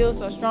early to feel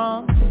so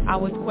strong? I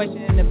was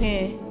questioning the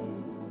pen.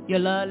 Your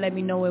love let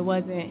me know it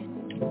wasn't.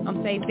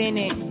 I'm safe in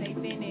it.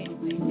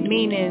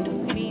 Meaning.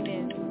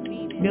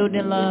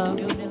 Building love.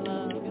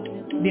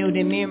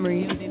 Building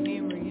memories.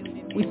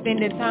 We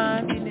spending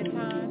time.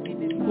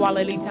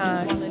 Quality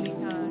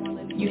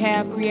time. You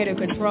have creative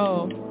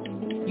control.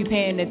 You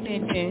paying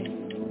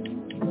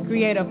attention.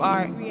 Creative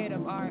art.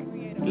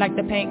 Like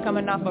the paint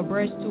coming off a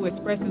brush to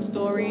express a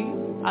story.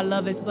 Our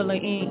love is full of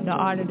ink. The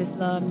art of this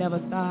love never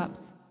stops.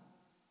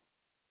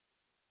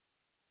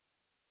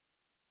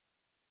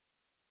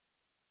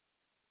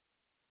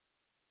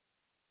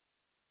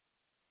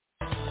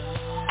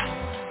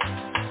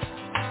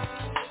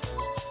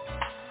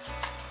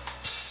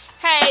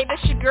 Hey, this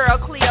your girl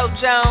Cleo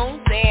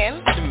Jones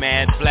and the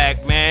Mad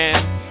Black Man.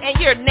 And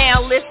you're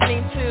now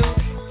listening to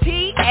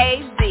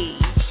TAZ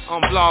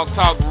on Blog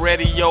Talk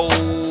Radio.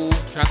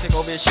 Can I take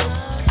over this show?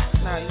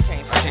 No, you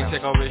can't. I can't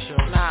take over this show?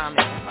 Nah,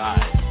 man.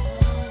 Alright.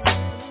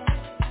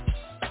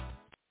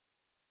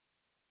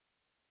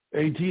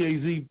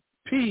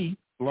 ATAZP,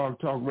 Blog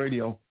Talk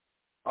Radio.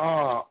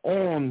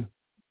 On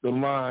the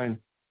line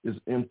is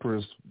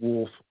Empress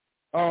Wolfe.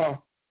 I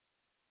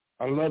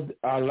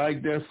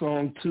like that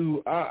song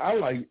too. I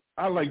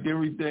liked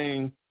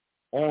everything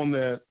on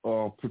that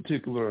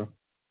particular,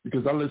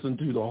 because I listened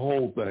to the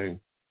whole thing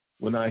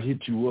when I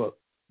hit you up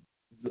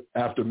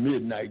after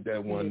midnight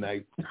that one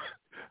night.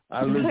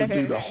 I listened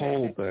to the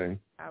whole thing.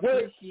 I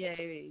appreciate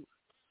it.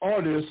 What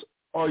artists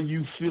are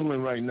you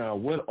feeling right now?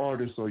 What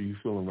artists are you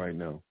feeling right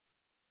now?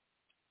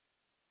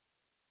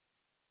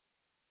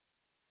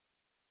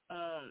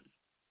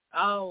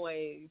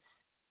 Always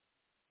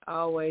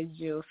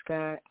Jill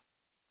Scott.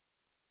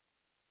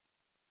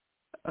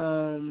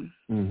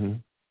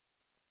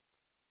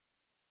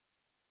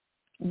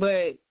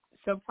 But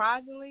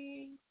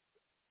surprisingly,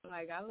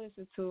 like I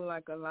listen to a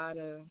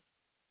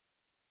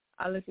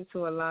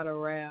lot of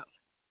rap.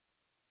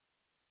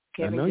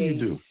 Kevin I know Gates. you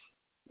do.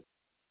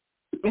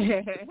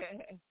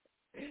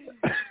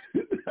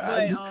 But,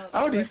 I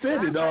already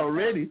said it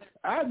already.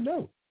 I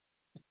know.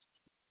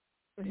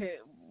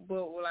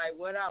 But like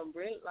what I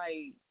really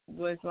like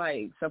was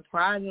like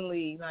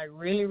surprisingly like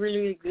really,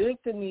 really good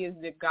to me is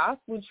the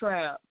gospel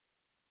trap.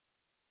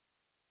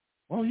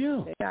 Oh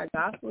yeah. They got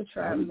gospel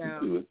trap now.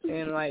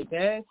 And like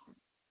that's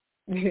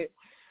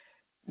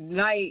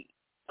like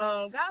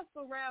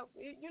gospel rap,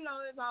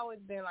 it's always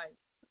been like,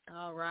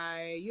 all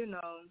right,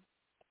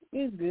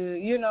 it's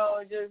good,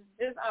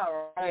 just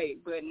all right.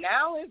 But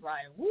now it's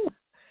like, woo,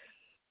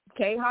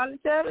 can't hardly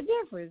tell the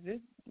difference.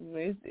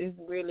 It's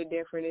really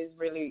different. It's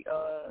really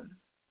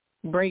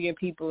bringing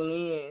people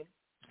in.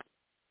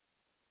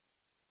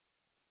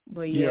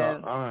 But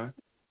yeah,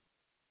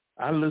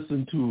 I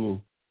listen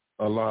to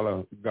a lot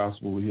of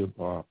gospel hip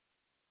hop,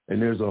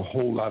 and there's a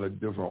whole lot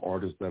of different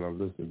artists that I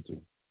listen to.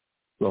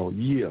 So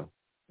yeah,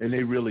 and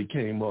they really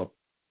came up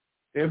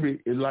every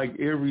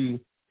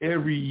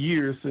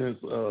year since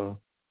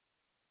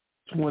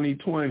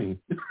 2020.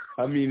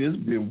 I mean, it's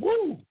been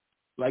woo.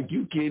 Like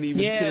you can't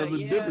even tell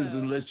the difference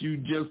unless you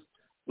just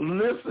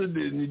listen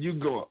and you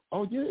go,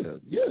 oh yeah,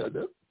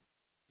 that's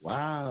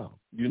wow.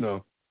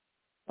 The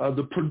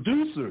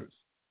producers,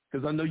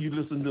 because I know you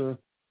listen to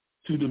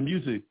the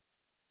music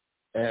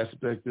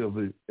aspect of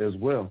it as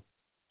well.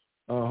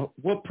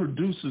 What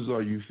producers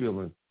are you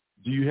feeling?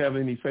 Do you have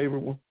any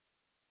favorite one?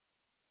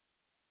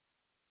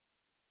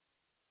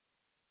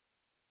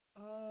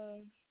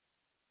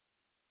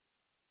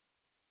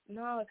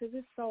 No, because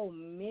it's so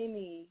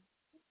many.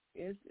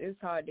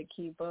 It's hard to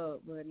keep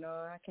up. But no,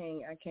 I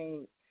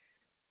can't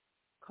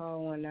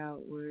call one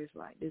out where it's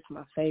like this is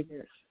my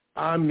favorite.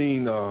 I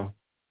mean,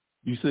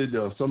 you said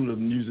some of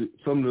the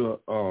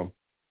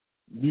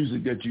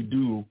music that you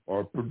do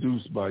are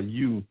produced by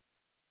you.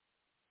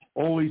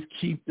 Always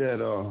keep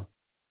that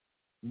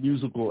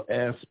musical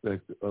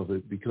aspect of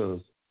it, because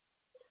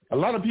a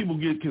lot of people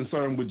get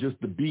concerned with just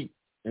the beat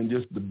and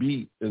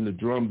the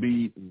drum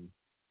beat and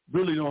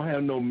really don't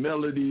have no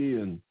melody.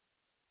 And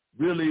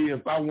really,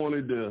 if I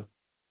wanted to,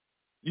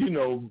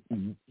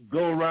 go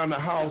around the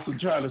house and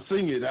try to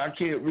sing it, I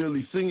can't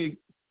really sing it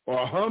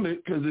or hum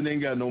it because it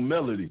ain't got no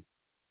melody.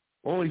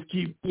 Always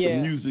keep the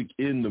music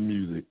in the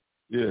music.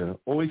 Yeah,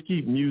 always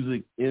keep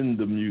music in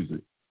the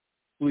music,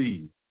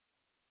 please,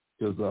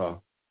 because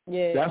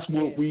that's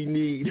what we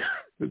need.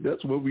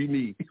 That's what we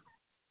need.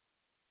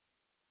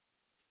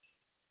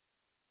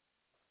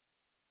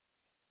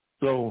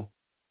 So,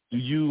 do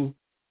you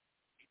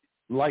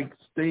like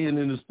staying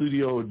in the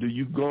studio, or do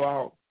you go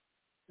out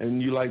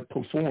and you like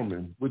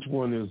performing? Which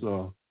one is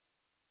the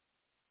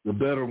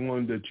better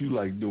one that you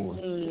like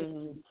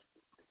doing?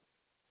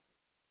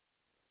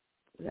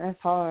 That's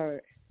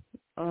hard.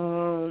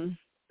 Because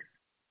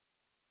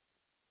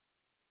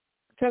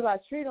I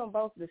treat them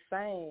both the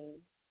same.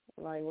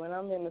 Like when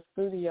I'm in the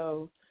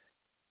studio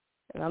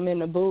and I'm in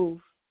the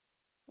booth,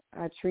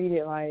 I treat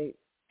it like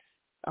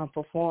I'm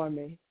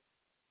performing.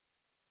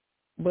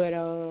 But,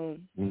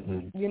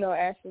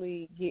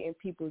 actually getting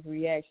people's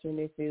reaction,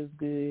 it feels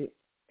good.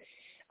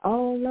 I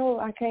don't know.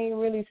 I can't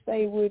really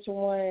say which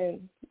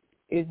one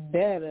is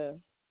better.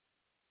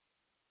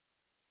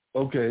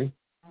 Okay.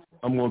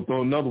 I'm going to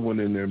throw another one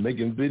in there.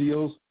 Making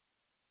videos,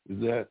 is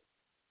that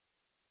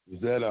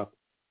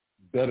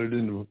better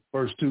than the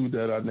first two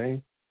that I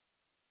named?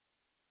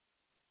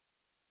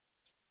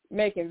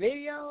 Making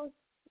videos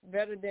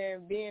better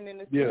than being in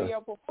the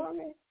studio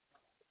performing?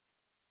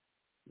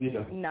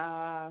 Yeah.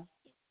 Nah,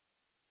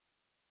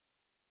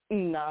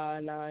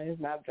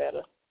 it's not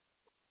better.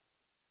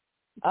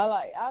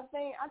 I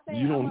think I'm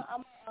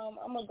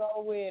gonna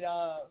go with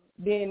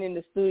being in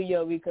the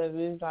studio, because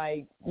it's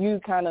like you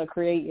kind of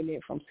creating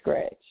it from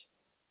scratch.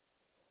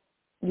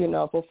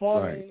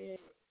 Performing it,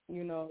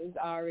 it's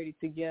already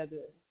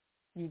together.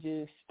 You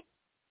just,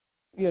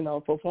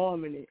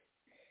 performing it.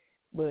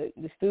 But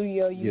the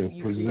studio, you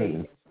create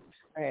it from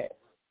scratch.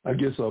 I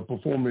guess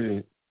performing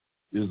it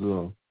is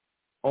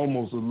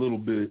almost a little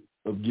bit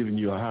of giving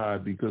you a high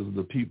because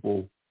the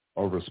people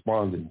are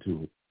responding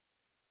to it.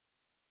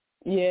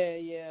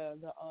 Yeah,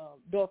 the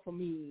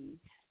dopamine.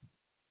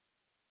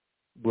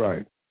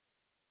 Right.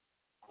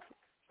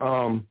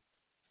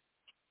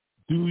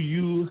 Do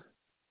you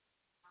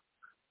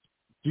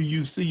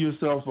see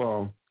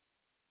yourself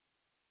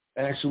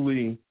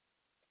actually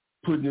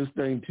putting this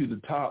thing to the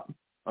top?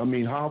 I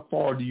mean, how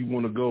far do you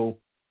want to go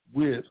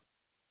with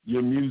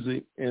your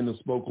music and the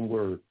spoken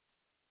word?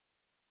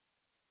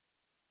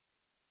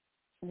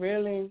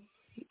 Really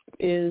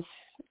is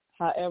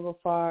however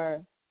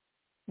far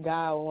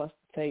God wants to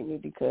take me,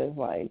 because,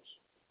 like,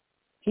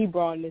 he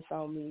brought this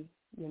on me,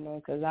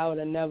 because I would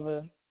have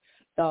never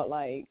thought,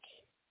 like,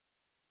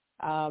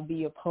 I'll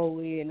be a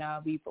poet and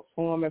I'll be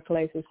performing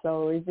places.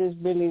 So it's just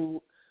really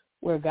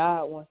where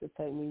God wants to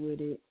take me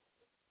with it.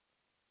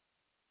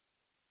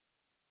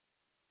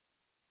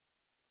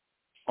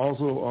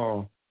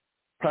 Also,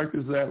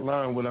 practice that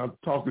line when I'm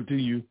talking to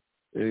you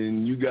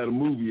and you got a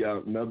movie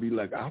out, and I'll be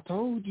like, I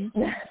told you.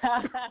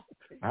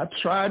 I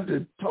tried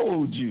to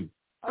told you.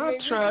 I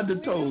tried to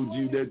told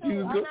you that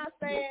you.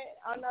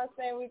 I'm not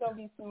saying we're gonna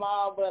be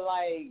small, but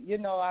like, you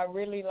know, I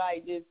really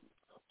like just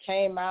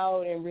came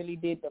out and really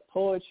did the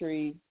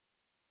poetry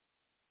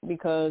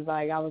because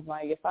like I was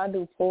like, if I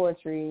do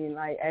poetry and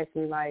like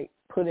actually like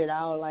put it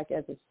out like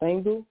as a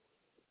single,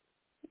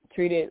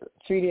 treat it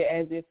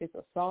as if it's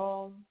a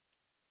song.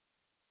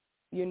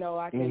 You know,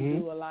 I can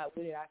do a lot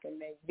with it. I can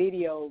make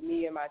videos.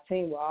 Me and my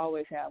team will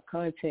always have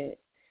content.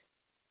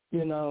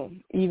 You know,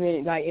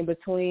 even like in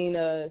between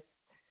us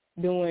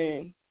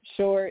doing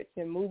shorts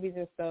and movies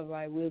and stuff,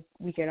 like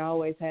we can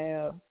always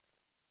have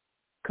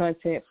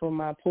content for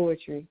my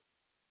poetry.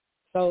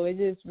 So it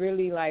just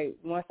really like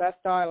once I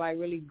start like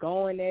really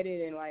going at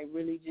it and like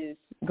really just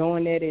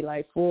going at it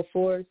like full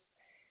force,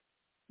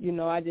 you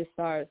know, I just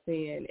started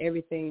seeing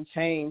everything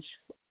change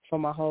for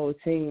my whole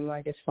team,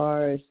 like as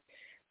far as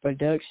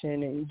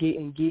production and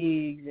getting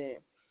gigs and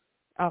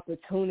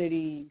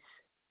opportunities.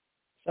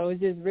 So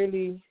it's just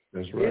really,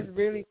 it's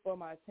really for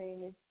my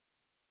team.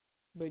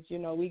 But you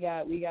know, we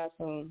got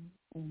some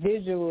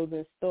visuals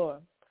in store.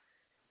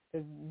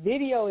 The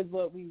video is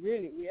what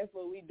that's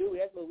what we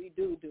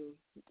do.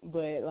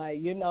 But like,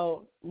 you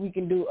know, we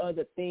can do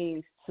other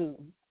things too.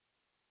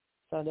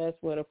 So that's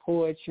where the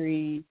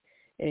poetry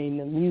and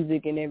the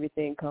music and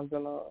everything comes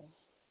along.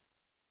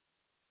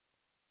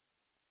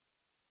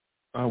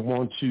 I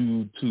want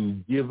you to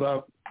give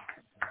up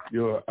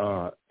your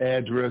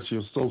address,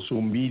 your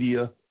social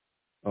media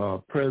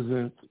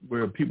presence,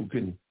 where people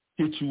can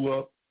hit you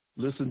up,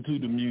 listen to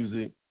the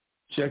music,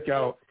 check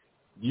out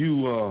you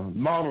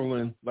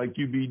modeling like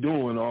you be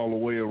doing all the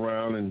way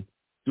around and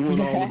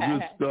doing all the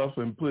good stuff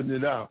and putting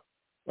it out.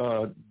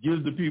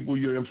 Give the people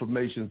your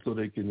information so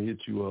they can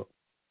hit you up.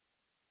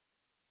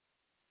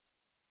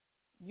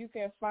 You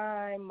can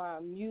find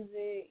my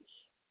music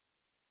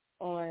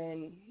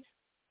on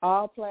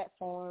all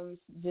platforms.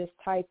 Just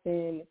type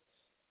in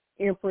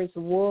Empress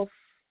Wolfe,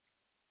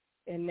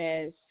 and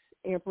that's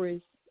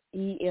Empress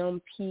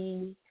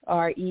EMPRESS,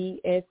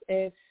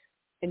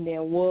 and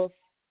then Wolfe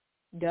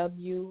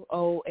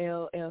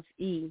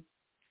WOLFE.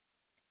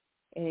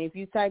 And if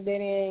you type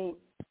that in,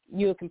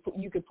 you can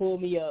pull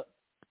me up.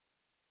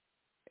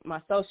 My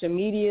social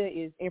media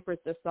is Empress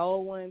the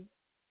Soul One,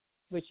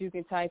 but you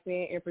can type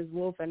in Empress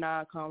Wolfe and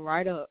I'll come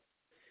right up.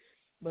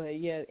 But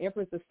yeah,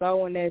 Empress the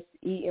Soul One, that's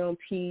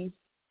EMPRESSTHEOUL1.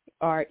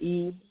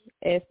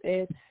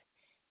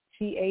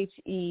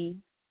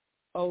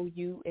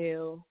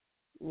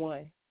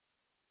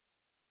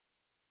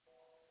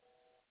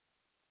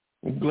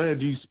 I'm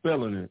glad you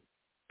spelling it,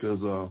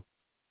 because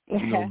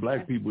you know,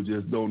 black people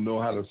just don't know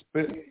how to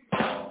spell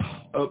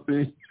up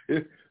in.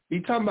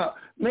 He talking about,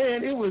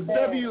 man, it was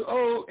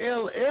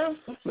WOLF.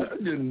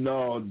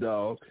 No,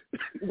 dog.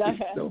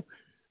 No.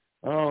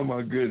 Oh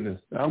my goodness!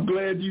 I'm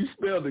glad you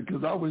spelled it,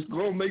 because I was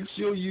gonna make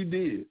sure you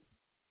did.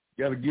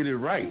 Got to get it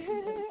right.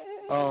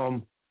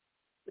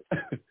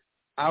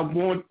 I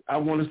want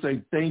to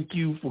say thank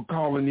you for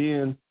calling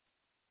in.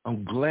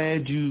 I'm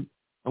glad you're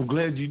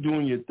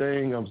doing your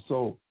thing. I'm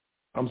so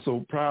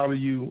proud of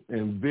you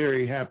and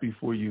very happy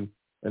for you.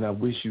 And I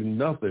wish you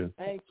nothing.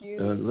 Thank you.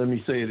 Let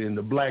me say it in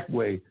the black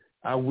way.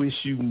 I wish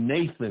you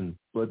Nathan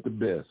but the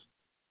best,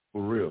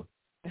 for real.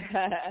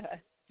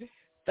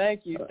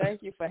 Thank you.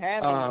 Thank you for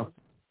having me.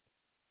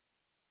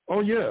 Oh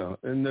yeah,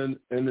 and then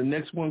the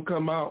next one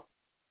come out,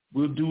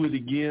 we'll do it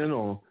again,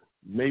 or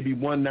maybe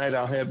one night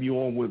I'll have you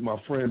on with my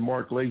friend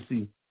Mark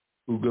Lacey,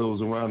 who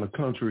goes around the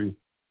country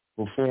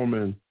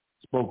performing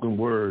spoken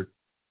word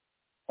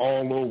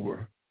all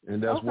over,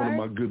 and that's one of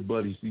my good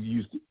buddies.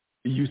 He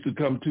used to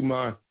come to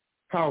my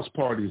house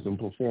parties and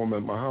perform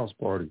at my house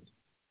parties.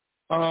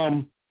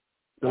 The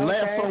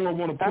last song I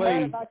want to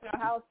play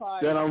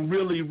that I'm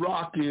really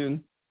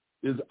rocking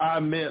is I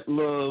Met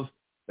Love.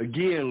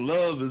 Again,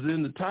 love is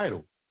in the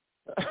title.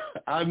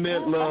 I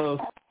Met Love,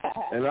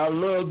 and I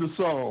love the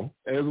song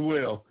as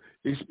well.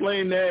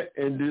 Explain that,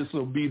 and this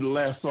will be the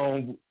last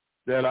song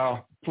that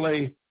I'll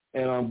play.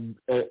 And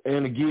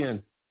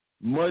again,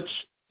 much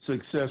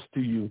success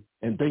to you,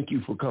 and thank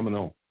you for coming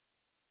on.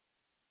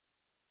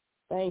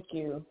 Thank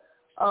you.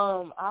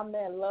 I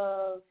Met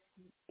Love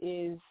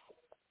is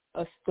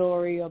a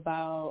story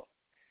about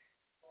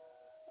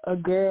a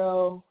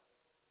girl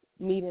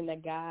meeting a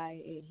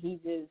guy, and he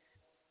just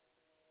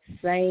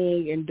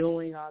saying and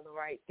doing all the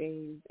right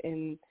things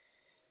and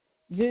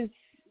just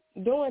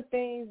doing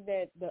things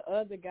that the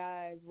other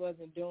guys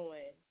wasn't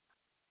doing.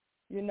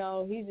 You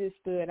know, he just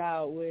stood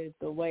out with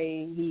the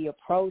way he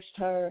approached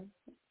her,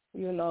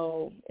 you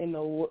know, and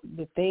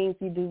the things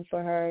he do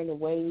for her, and the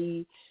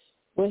way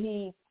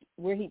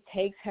where he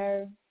takes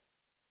her,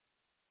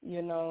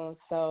 you know.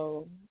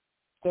 So,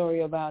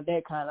 story about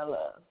that kind of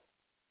love.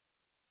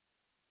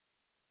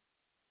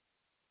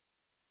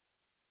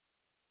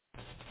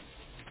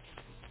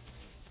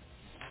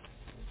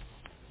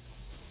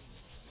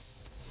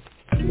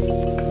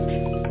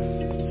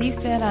 He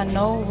said I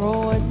know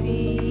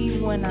royalty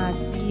when I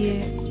see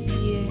it.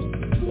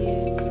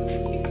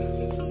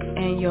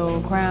 And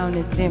your crown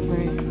is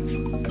different.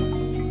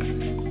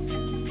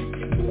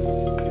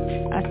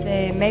 I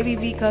said maybe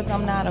because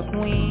I'm not a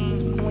queen.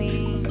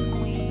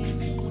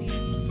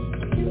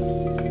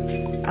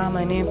 I'm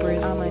an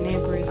empress.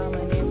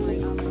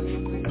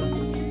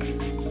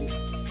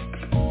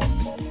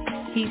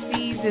 He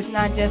sees it's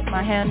not just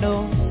my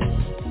handle,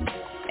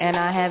 and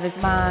I have his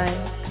mind.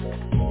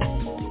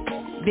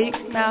 Big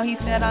smile, he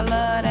said I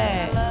love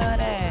that.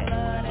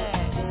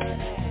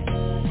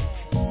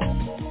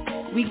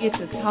 We get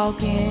to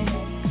talking,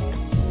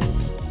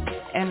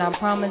 and I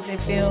promise it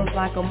feels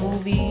like a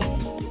movie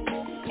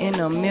in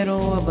the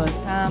middle of a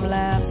time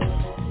lapse.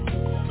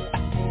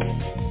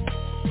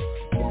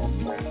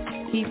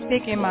 He's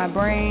picking my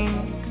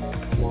brain,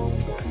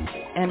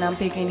 and I'm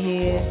picking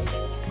his.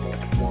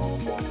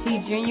 He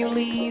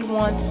genuinely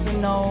wants to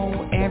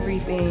know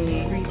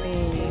everything.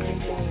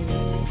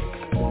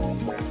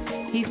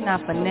 He's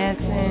not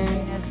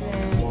finessing,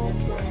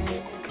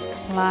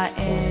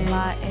 plotting,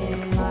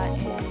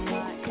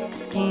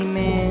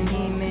 scheming.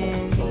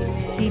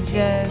 He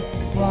just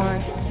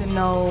wants to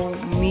know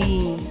me.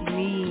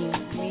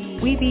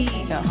 We be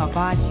eating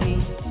hibachi.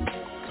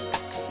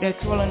 They're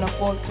twirling the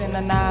forks and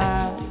the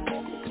knives,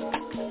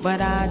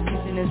 but our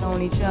attention is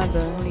on each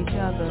other.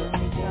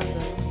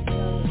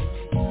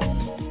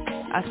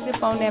 I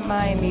sip on that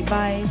Miami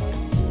Vice.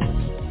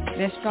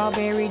 That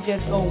strawberry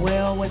just go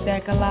well with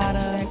that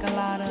colada.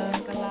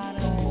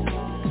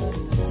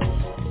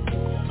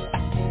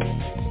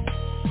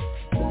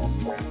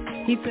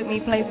 He took me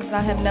places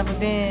I have never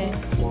been.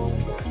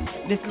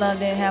 This love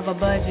didn't have a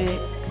budget.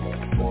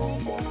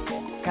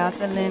 Got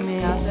the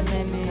limit.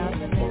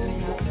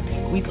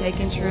 We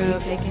taking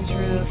trips.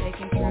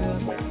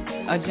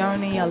 A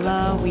journey of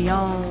love we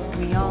own.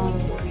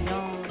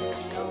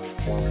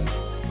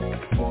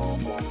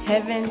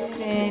 Heaven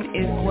sent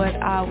is what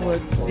I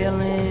was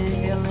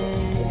feeling.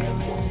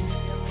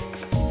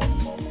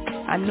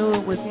 I knew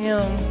it was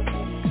him.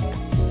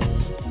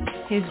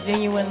 His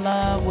genuine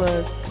love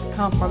was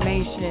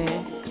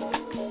confirmation.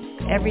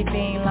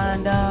 Everything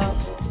lined up.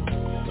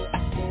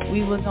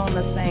 We was on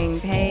the same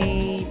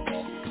page.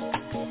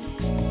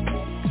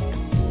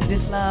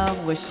 This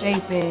love was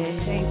shaping.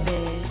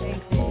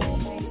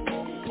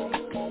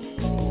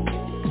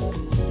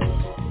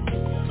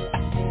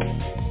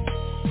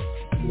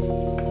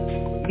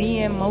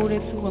 Being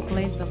molded to a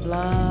place of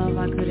love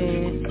I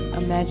couldn't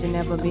imagine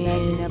ever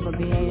being.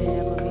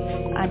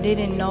 I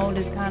didn't know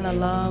this kind of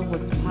love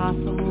was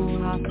possible.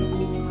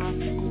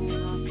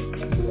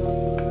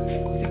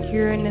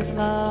 Secure in this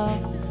love,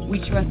 we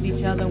trust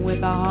each other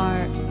with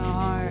our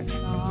heart.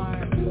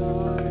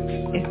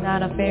 It's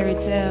not a fairy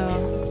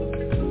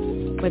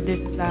tale, but this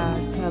is our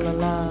tale of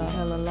love.